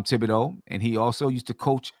Tom Thibodeau. And he also used to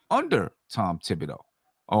coach under Tom Thibodeau.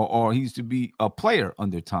 Or he used to be a player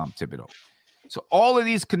under Tom Thibodeau. So all of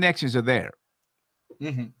these connections are there.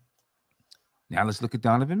 Now let's look at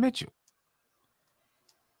Donovan Mitchell.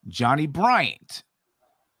 Johnny Bryant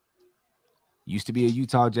used to be a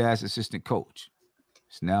Utah Jazz assistant coach.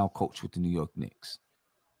 He's now coach with the New York Knicks.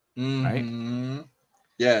 Right?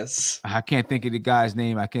 Yes. I can't think of the guy's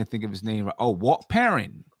name. I can't think of his name. Oh, Walt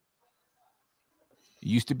Perrin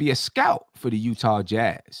used to be a scout for the Utah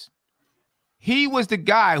Jazz. He was the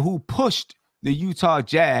guy who pushed the Utah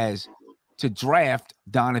Jazz to draft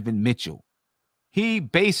Donovan Mitchell. He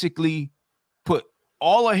basically put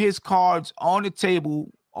all of his cards on the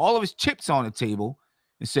table, all of his chips on the table,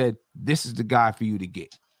 and said, this is the guy for you to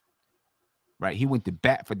get. Right? He went to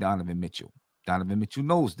bat for Donovan Mitchell. Donovan Mitchell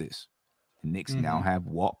knows this. The Knicks now have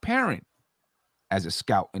Walt Perrin as a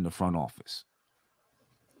scout in the front office.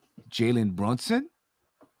 Jalen Brunson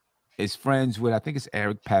is friends with, I think it's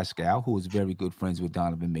Eric Pascal, who is very good friends with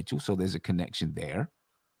Donovan Mitchell. So there's a connection there.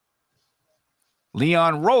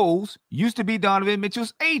 Leon Rose used to be Donovan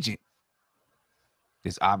Mitchell's agent.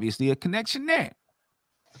 There's obviously a connection there.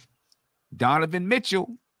 Donovan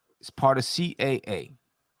Mitchell is part of CAA,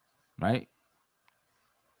 right?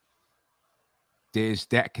 There's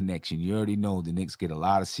that connection. You already know the Knicks get a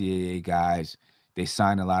lot of CAA guys. They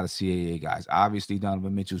sign a lot of CAA guys. Obviously,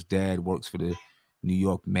 Donovan Mitchell's dad works for the New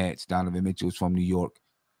York Mets. Donovan Mitchell's from New York.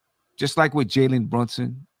 Just like with Jalen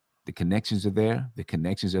Brunson, the connections are there. The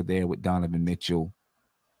connections are there with Donovan Mitchell.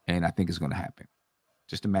 And I think it's going to happen.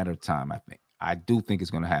 Just a matter of time, I think. I do think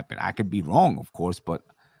it's going to happen. I could be wrong, of course, but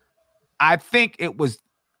I think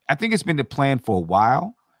it's been the plan for a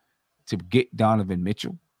while to get Donovan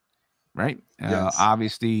Mitchell, right? Yes.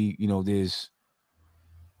 Obviously,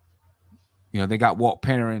 they got Walt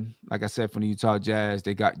Perrin, like I said, from the Utah Jazz.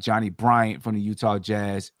 They got Johnny Bryant from the Utah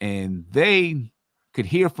Jazz, and they could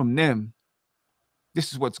hear from them,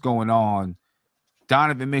 this is what's going on.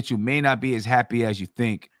 Donovan Mitchell may not be as happy as you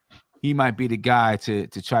think. He might be the guy to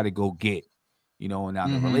try to go get, and now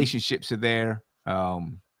the relationships are there.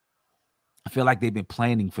 I feel like they've been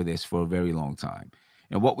planning for this for a very long time.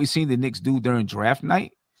 And what we've seen the Knicks do during draft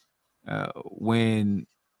night, when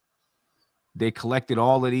they collected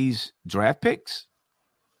all of these draft picks,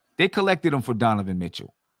 they collected them for Donovan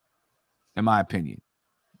Mitchell, in my opinion.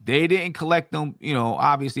 They didn't collect them.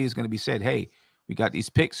 Obviously it's going to be said, hey, we got these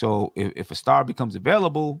picks, so if a star becomes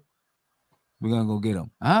available, we're going to go get them.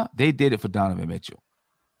 They did it for Donovan Mitchell.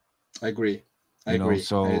 I agree. I agree.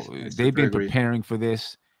 So I they've been preparing for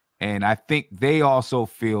this. And I think they also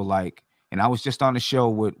feel like, and I was just on the show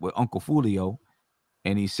with Uncle Fulio,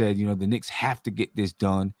 and he said, the Knicks have to get this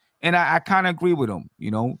done. And I kind of agree with him.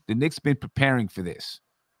 The Knicks been preparing for this.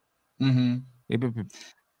 They've been,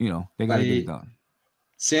 they got to get it done.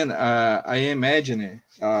 Sim, I imagine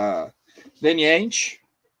Danny Ainge,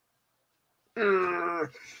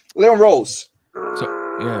 Leon Rose.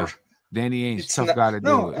 So, yeah, Danny Ainge, tough guy to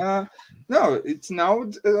deal with. No,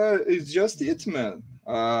 it's just it, man.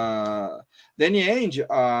 Danny Ainge,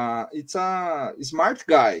 it's a smart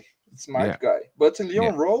guy. But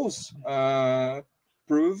Leon Rose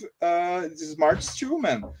prove it's smart too,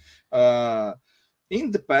 man.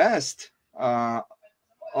 In the past,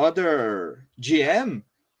 other GM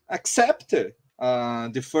accepted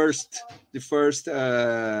the first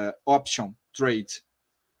option trade.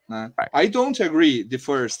 Right. I don't agree the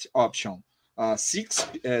first option. Six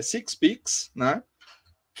picks, nah?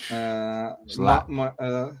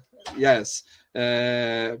 Yes,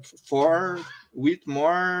 with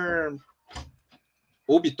more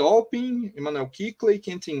Obi Toppin, Emmanuel Quickley,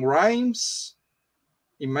 Kenton Grimes,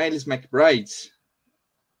 and Miles McBride.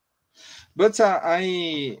 But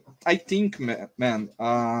I think, man,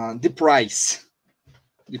 the price,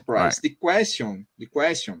 right. the question, the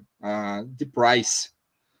price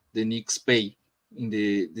the Knicks pay in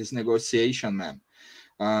this negotiation, man.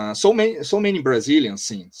 So many Brazilian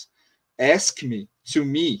things ask me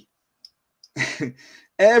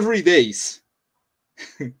every day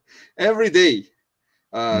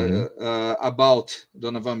about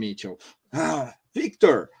Donovan Mitchell.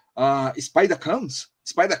 Victor, Spider comes,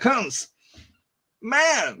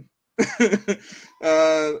 man.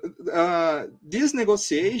 This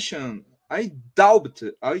negotiation, I doubt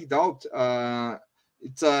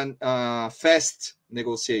it's a fast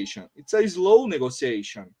negotiation. It's a slow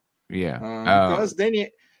negotiation. Yeah, because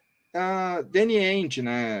Danny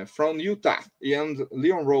Ainge from Utah and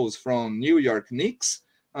Leon Rose from New York Knicks.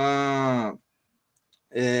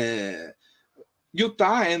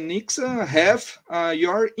 Utah and Knicks have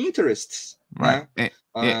your interests, right,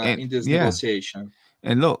 in this negotiation.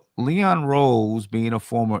 And look, Leon Rose, being a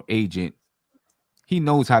former agent, he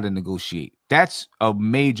knows how to negotiate. That's a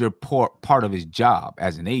major part of his job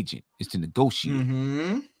as an agent, is to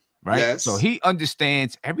negotiate. Right? Yes. So he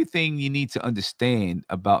understands everything you need to understand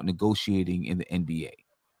about negotiating in the NBA.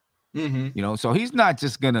 So he's not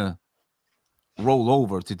just gonna roll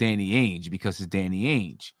over to Danny Ainge because it's Danny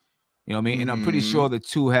Ainge. You know what I mean? And I'm pretty sure the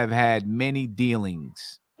two have had many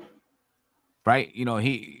dealings. Right?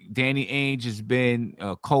 Danny Ainge has been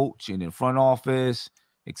a coach and in front office,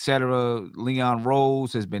 etc. Leon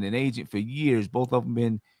Rose has been an agent for years. Both of them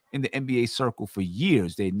been in the NBA circle for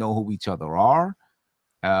years. They know who each other are.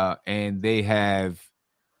 And they have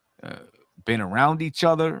been around each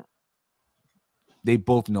other. They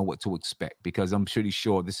both know what to expect, because I'm pretty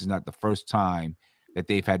sure this is not the first time that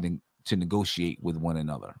they've had to negotiate with one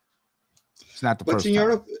another. It's not the first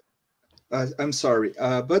time. I'm sorry,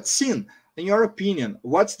 but Sin, in your opinion,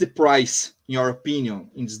 what's the price, in your opinion,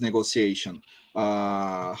 in this negotiation?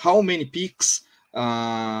 How many picks?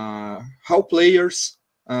 How players?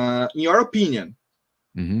 In your opinion?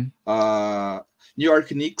 New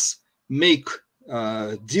York Knicks make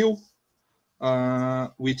deal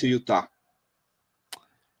with Utah?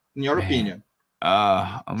 In your opinion?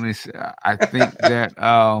 Let me see. I think that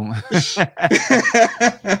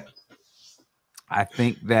I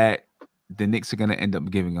think that the Knicks are going to end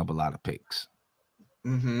up giving up a lot of picks.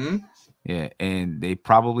 Yeah, and they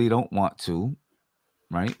probably don't want to,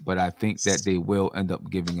 right? But I think that they will end up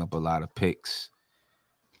giving up a lot of picks.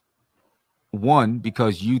 One,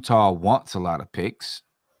 because Utah wants a lot of picks,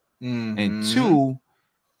 and two,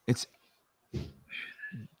 it's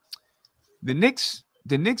the Knicks.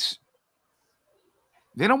 The Knicks,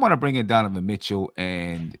 they don't want to bring in Donovan Mitchell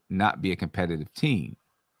and not be a competitive team.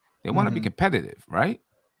 They want to be competitive, right?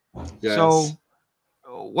 Yes. So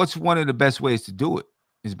what's one of the best ways to do it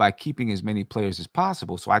is by keeping as many players as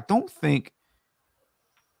possible. So I don't think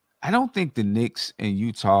the Knicks and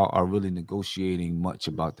Utah are really negotiating much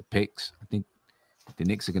about the picks. I think the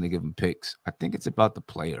Knicks are going to give them picks. I think it's about the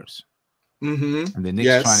players. And the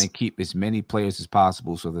Knicks trying to keep as many players as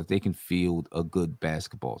possible so that they can field a good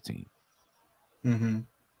basketball team.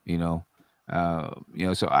 You know,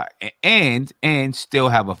 so and still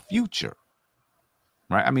have a future,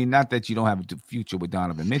 right? I mean, not that you don't have a future with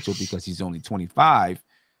Donovan Mitchell because he's only 25,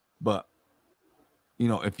 but you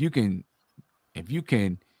know, if you can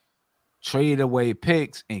trade away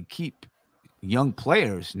picks and keep young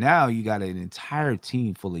players, now you got an entire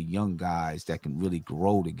team full of young guys that can really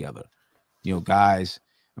grow together. You know, guys,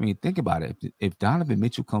 I mean, think about it. If Donovan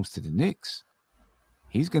Mitchell comes to the Knicks,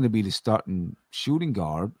 he's going to be the starting shooting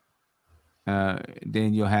guard.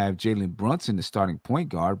 Then you'll have Jalen Brunson, the starting point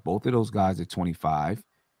guard. Both of those guys are 25.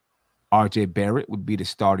 RJ Barrett would be the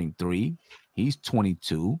starting 3. He's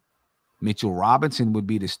 22. Mitchell Robinson would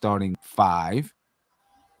be the starting 5.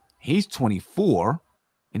 He's 24.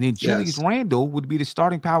 And then Julius Randle would be the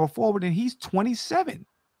starting power forward, and he's 27.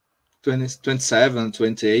 27,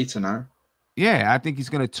 28 now. Yeah, I think he's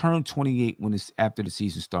going to turn 28 when it's after the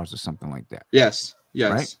season starts or something like that. Yes.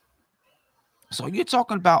 Right? So you're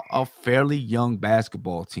talking about a fairly young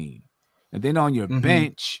basketball team. And then on your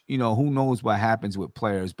bench, you know, who knows what happens with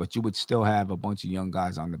players, but you would still have a bunch of young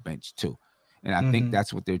guys on the bench too. And I think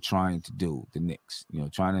that's what they're trying to do, the Knicks, you know,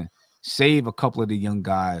 trying to save a couple of the young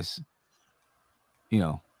guys. They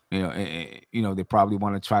probably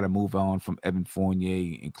want to try to move on from Evan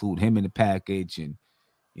Fournier, include him in the package, and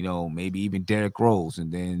you know, maybe even Derrick Rose, and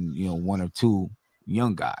then, you know, 1 or 2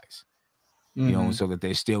 young guys, you know, so that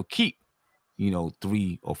they still keep, you know,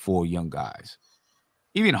 3 or 4 young guys.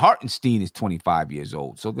 Even Hartenstein is 25 years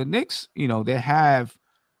old. So the Knicks, you know, they have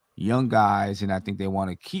young guys, and I think they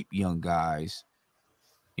want to keep young guys,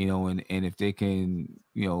 you know, and if they can,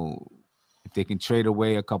 you know, if they can trade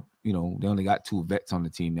away a couple, you know, they only got 2 vets on the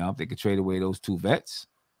team now. If they could trade away those 2 vets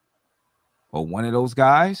or one of those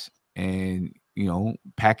guys and, you know,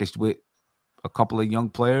 packaged with a couple of young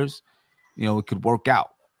players, you know, it could work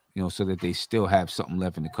out, you know, so that they still have something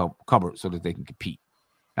left in the cupboard so that they can compete.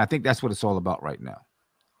 And I think that's what it's all about right now.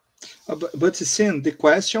 But Sin, the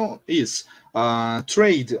question is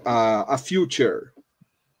trade a future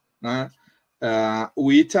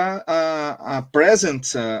with a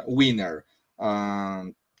present winner.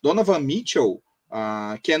 Donovan Mitchell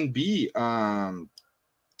can be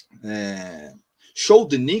show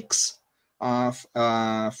the Knicks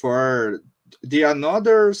for the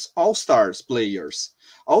another all-stars players.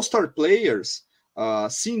 All-star players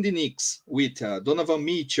seeing the Knicks with Donovan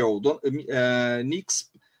Mitchell, Knicks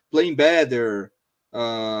playing better,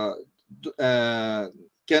 can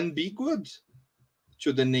be good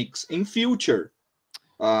to the Knicks in future.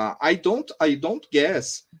 I don't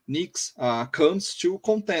guess Knicks comes to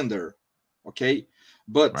contender, okay,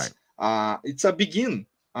 but it's a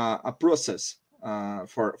process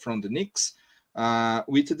from the Knicks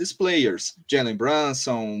with these players, Jalen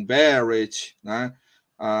Brunson, Barrett,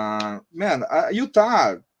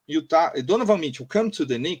 Utah, Donovan Mitchell come to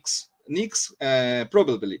the Knicks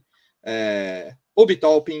probably Obi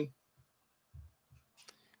Toppin.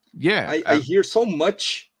 Yeah, I hear so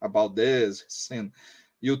much about this, and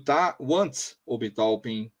Utah wants Obi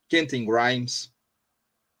Toppin, Kenton Grimes.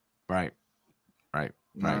 Right.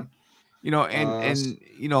 You know, and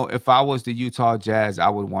you know, if I was the Utah Jazz, I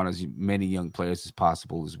would want as many young players as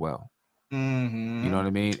possible as well. You know what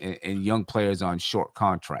I mean? And young players on short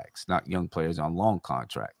contracts, not young players on long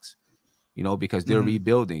contracts. You know, because they're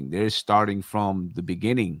rebuilding. They're starting from the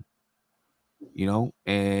beginning, you know,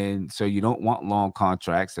 and so you don't want long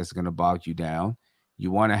contracts that's going to bog you down.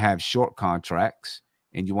 You want to have short contracts,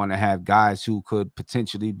 and you want to have guys who could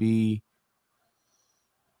potentially be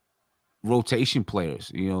rotation players.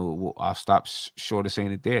 You know, I'll stop short of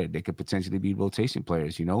saying it there. They could potentially be rotation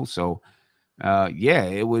players, you know. So Yeah,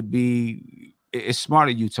 it would be. It's smart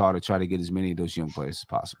of Utah to try to get as many of those young players as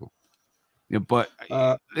possible. Yeah, but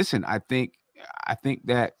listen, I think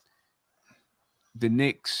that the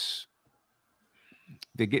Knicks,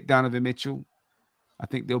 they get Donovan Mitchell. I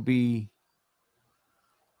think they'll be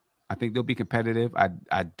competitive.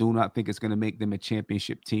 I do not think it's going to make them a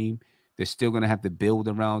championship team. They're still going to have to build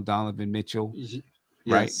around Donovan Mitchell,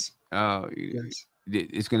 right? Yes. Yes.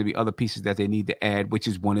 It's going to be other pieces that they need to add, which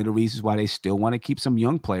is one of the reasons why they still want to keep some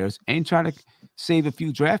young players and try to save a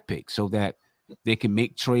few draft picks so that they can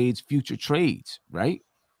make future trades, right?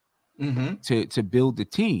 To build the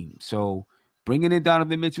team. So bringing in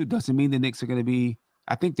Donovan Mitchell doesn't mean the Knicks are going to be.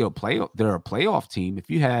 I think they're a playoff team. If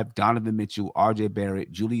you have Donovan Mitchell, RJ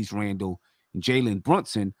Barrett, Julius Randle, and Jalen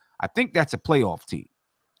Brunson, I think that's a playoff team.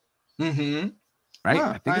 Right?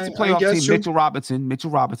 I think it's a playoff team.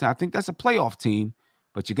 Mitchell Robinson. I think that's a playoff team,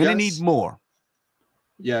 but you're going to need more.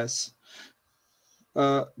 Yes.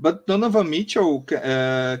 But Donovan Mitchell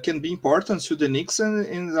can be important to the Knicks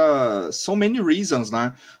in so many reasons.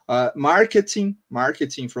 Now, marketing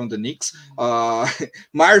from the Knicks,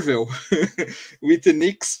 Marvel with the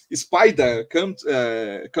Knicks, Spider come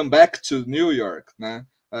back to New York.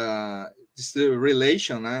 This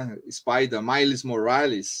relation, Spider, Miles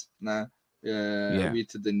Morales, with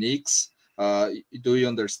the Knicks. Do you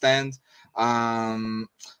understand?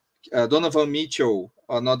 Donovan Mitchell,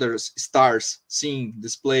 another stars seeing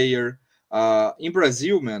this player in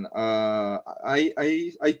Brazil, man.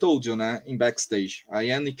 I told you, in backstage, I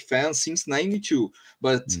am Knicks fan since '92,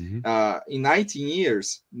 but in 19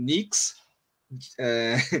 years, Knicks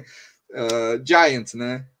giant,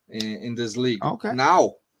 in this league. Okay.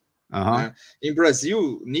 Now, in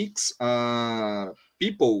Brazil, Knicks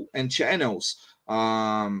people and channels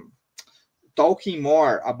talking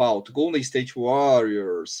more about Golden State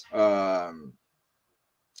Warriors,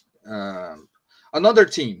 another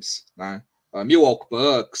teams, Milwaukee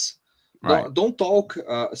Bucks. Right. Don't talk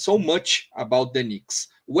so much about the Knicks.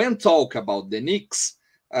 When talk about the Knicks,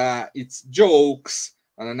 it's jokes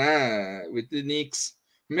with the Knicks.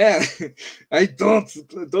 Man, I don't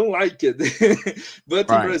like it. But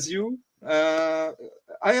in Brazil,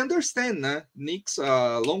 I understand. Knicks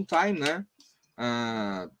long time.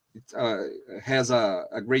 It has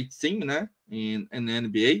a great team in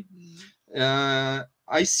NBA.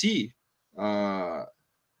 I see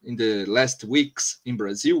in the last weeks in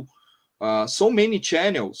Brazil so many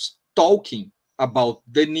channels talking about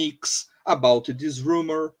the Knicks, about this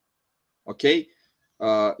rumor. Okay,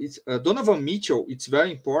 it's Donovan Mitchell. It's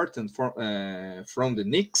very important from the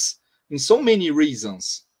Knicks in so many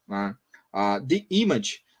reasons. The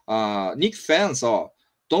image Knicks fans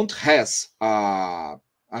don't has a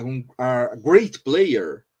great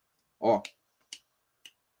player.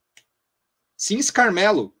 Since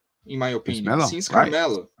Carmelo, in my opinion. Since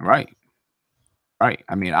Carmelo. Right.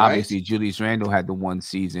 I mean, obviously, Julius Randle had the one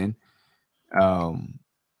season, but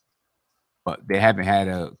they haven't had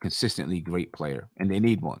a consistently great player, and they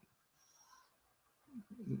need one.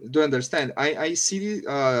 Do you understand? I see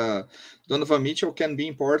Donovan Mitchell can be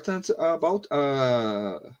important about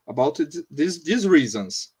these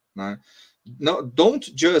reasons. No,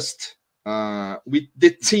 don't just with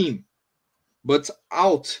the team, but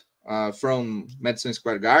out from Madison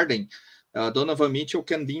Square Garden, Donovan Mitchell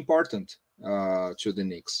can be important to the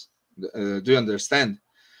Knicks. Do you understand?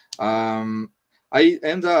 I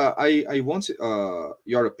want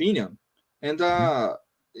your opinion, and the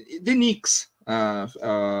Knicks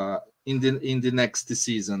in the next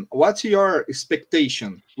season. What's your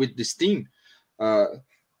expectation with this team?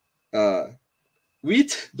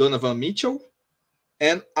 With Donovan Mitchell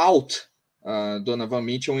and out Donovan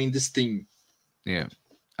Mitchell in this team. Yeah.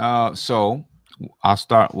 So I'll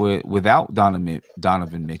start without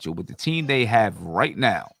Donovan Mitchell. With the team they have right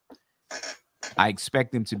now, I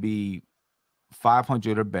expect them to be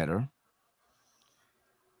 500 or better.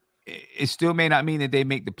 It still may not mean that they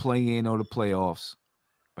make the play-in or the playoffs,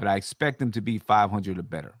 but I expect them to be 500 or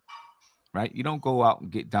better. Right? You don't go out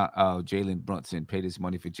and get Jalen Brunson, pay this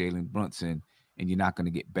money for Jalen Brunson, and you're not going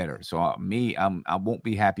to get better. So I won't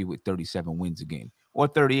be happy with 37 wins again, or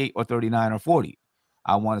 38, or 39, or 40.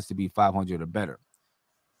 I want us to be 500 or better.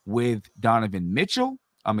 With Donovan Mitchell,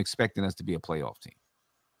 I'm expecting us to be a playoff team.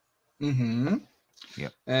 Yeah.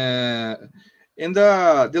 And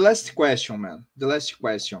the last question, man. The last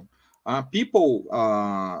question. People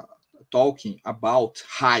talking about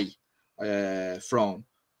high from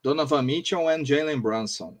Donovan Mitchell and Jalen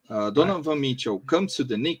Brunson. Donovan Mitchell comes to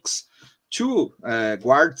the Knicks, two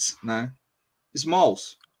guards,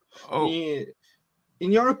 smalls.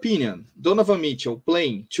 In your opinion, Donovan Mitchell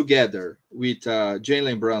playing together with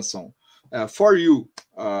Jalen Brunson for you,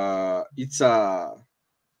 it's a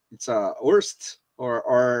worst,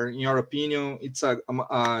 or in your opinion, it's a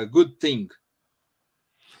good thing?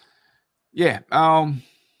 Yeah.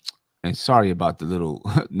 And sorry about the little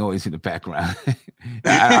noise in the background.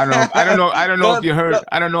 I don't know if you heard.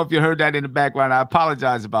 I don't know if you heard that in the background. I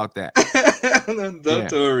apologize about that.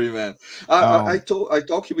 Don't worry, man. I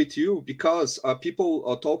talk with you because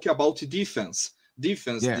people talk about defense.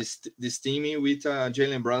 Yeah. This team with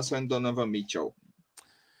Jalen Brunson and Donovan Mitchell.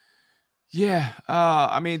 Yeah,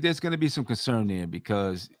 I mean, there's going to be some concern there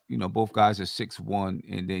because both guys are 6'1",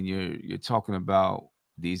 and then you're talking about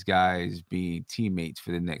these guys being teammates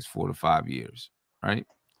for the next 4 to 5 years, right?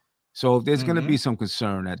 So there's going to be some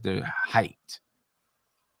concern at their height.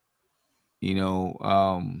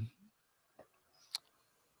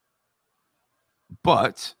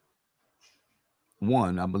 But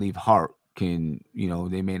one, I believe Hart can.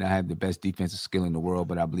 They may not have the best defensive skill in the world,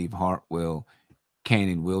 but I believe Hart can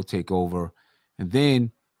and will take over, and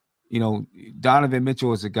then. Donovan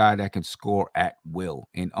Mitchell is a guy that can score at will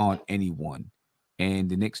and on anyone. And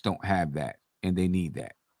the Knicks don't have that, and they need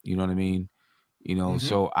that. You know what I mean?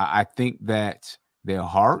 So I think that their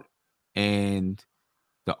heart and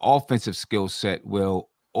the offensive skill set will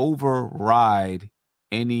override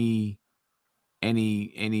any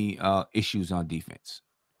issues on defense.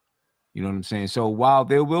 You know what I'm saying? So while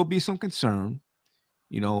there will be some concern,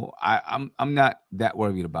 I'm not that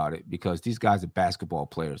worried about it because these guys are basketball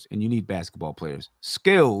players, and you need basketball players.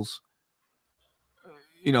 Skills,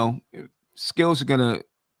 skills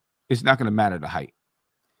it's not gonna matter the height.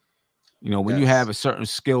 When you have a certain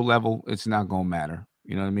skill level, it's not gonna matter.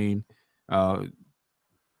 You know what I mean?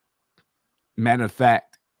 Matter of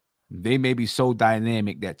fact, they may be so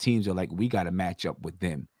dynamic that teams are like, we got to match up with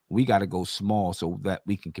them. We got to go small so that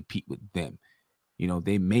we can compete with them.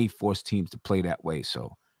 They may force teams to play that way.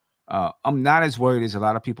 So I'm not as worried as a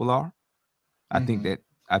lot of people are. I think that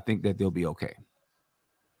they'll be okay.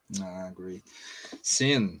 I agree.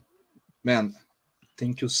 Sin, man,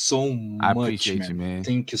 thank you so much. I appreciate you, man.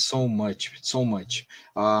 Thank you so much.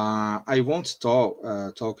 I want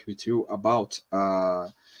to talk with you about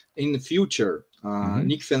in the future.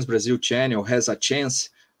 Knicks Fans Brazil channel has a chance.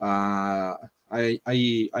 I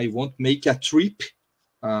want to make a trip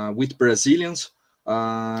with Brazilians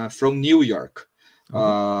from New York.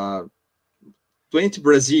 20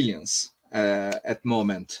 Brazilians at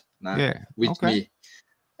moment with me.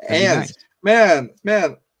 And nice.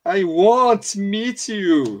 man, I want to meet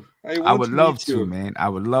you. I would love to, man. I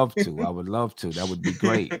would love to. That would be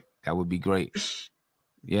great. That would be great.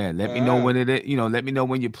 Yeah, let me know when it is. Let me know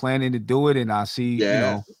when you're planning to do it, and I'll see.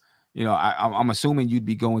 I'm assuming you'd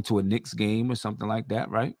be going to a Knicks game or something like that,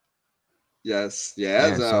 right? Yes.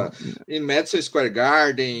 In Madison Square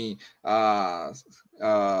Garden,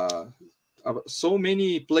 so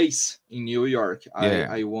many places in New York.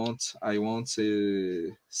 I want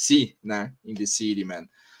to see in the city, man.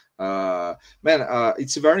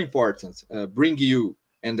 It's very important. Bring you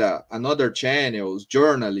and another channels,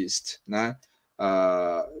 journalists,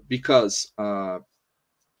 because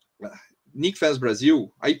Knicks Fans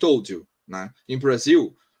Brazil. I told you, in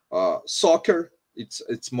Brazil, soccer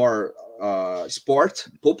it's more sport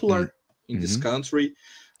popular in this country.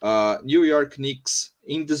 New York Knicks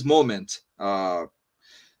in this moment,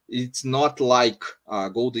 it's not like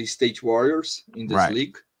Golden State Warriors in this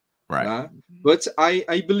league, right? But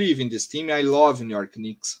I believe in this team. I love New York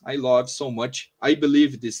Knicks. I love so much. I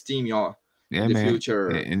believe this team, in the future.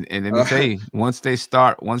 And let me tell you, once they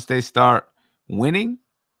start winning,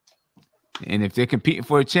 and if they're competing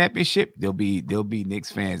for a championship, there'll be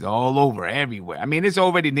Knicks fans all over, everywhere. I mean, it's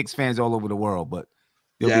already Knicks fans all over the world, but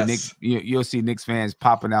there'll be Knicks. You'll see Knicks fans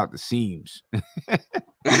popping out the seams.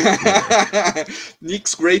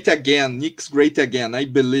 Knicks great again. Knicks great again. I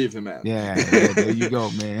believe, man. Yeah, there you go,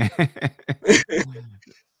 man.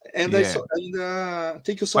 And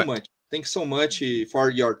thank you so much. Thanks so much for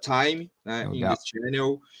your time in this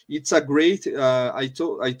channel. It's a great. I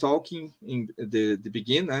talking in the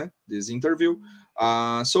beginning this interview.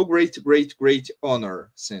 So great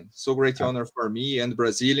honor, Sin. So great honor for me and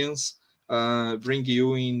Brazilians. Bring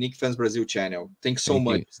you in Knicks Fans Brazil channel. Thanks so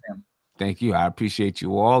much, Sam. Thank you. I appreciate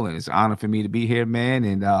you all, and it's an honor for me to be here, man.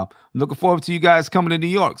 And I'm looking forward to you guys coming to New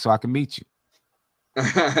York so I can meet you.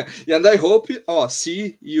 And I hope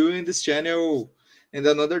see you in this channel and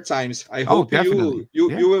another times. I hope you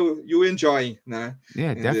will enjoy. Yeah,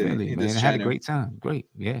 definitely, man. I had a great time. Great.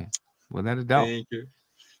 Yeah. Without a doubt.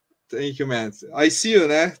 Thank you, man. I see you,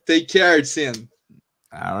 Take care, Sin.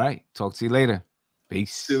 All right. Talk to you later.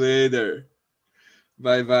 Peace. See you later.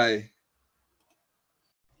 Bye.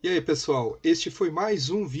 E aí, pessoal, este foi mais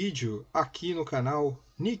um vídeo aqui no canal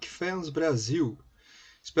Knicks Fans Brasil.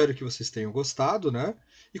 Espero que vocês tenham gostado, né?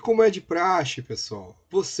 E como é de praxe, pessoal,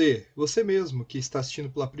 você mesmo que está assistindo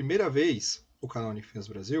pela primeira vez o canal Knicks Fans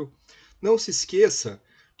Brasil, não se esqueça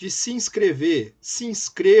de se inscrever, se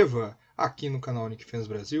inscreva aqui no canal Knicks Fans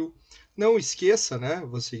Brasil. Não esqueça, né,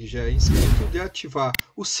 você que já é inscrito, de ativar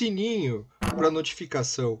o sininho para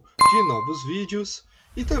notificação de novos vídeos.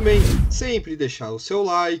 E também sempre deixar o seu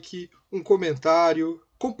like, um comentário,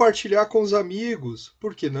 compartilhar com os amigos,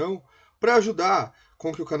 por que não? Para ajudar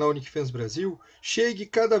com que o canal Knicks Fans Brasil chegue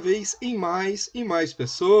cada vez em mais e mais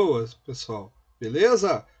pessoas, pessoal.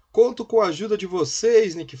 Beleza? Conto com a ajuda de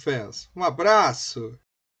vocês, Knicks Fans. Um abraço!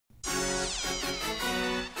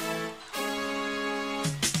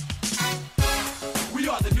 We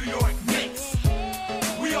are the New York Knicks.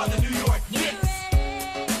 We are the New York Knicks.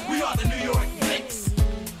 We are the New York Knicks.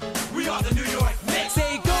 We are the New York Knicks.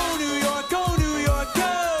 Say go New York, go New York, go.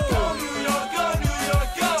 Go New York, go New York,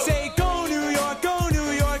 go. Say go New York, go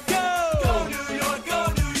New York, go. Go New York,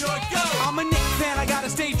 go New York, go. I'm a Knicks fan, I gotta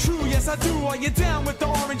stay true. Yes, I do. Are you down with the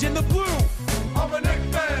orange and the blue? I'm a Knicks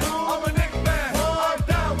fan. I'm a Knicks fan. I'm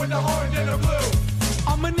down with the orange and the blue.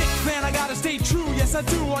 I'm a Knicks fan, I gotta stay true. Yes, I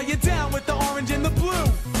do. Are you down with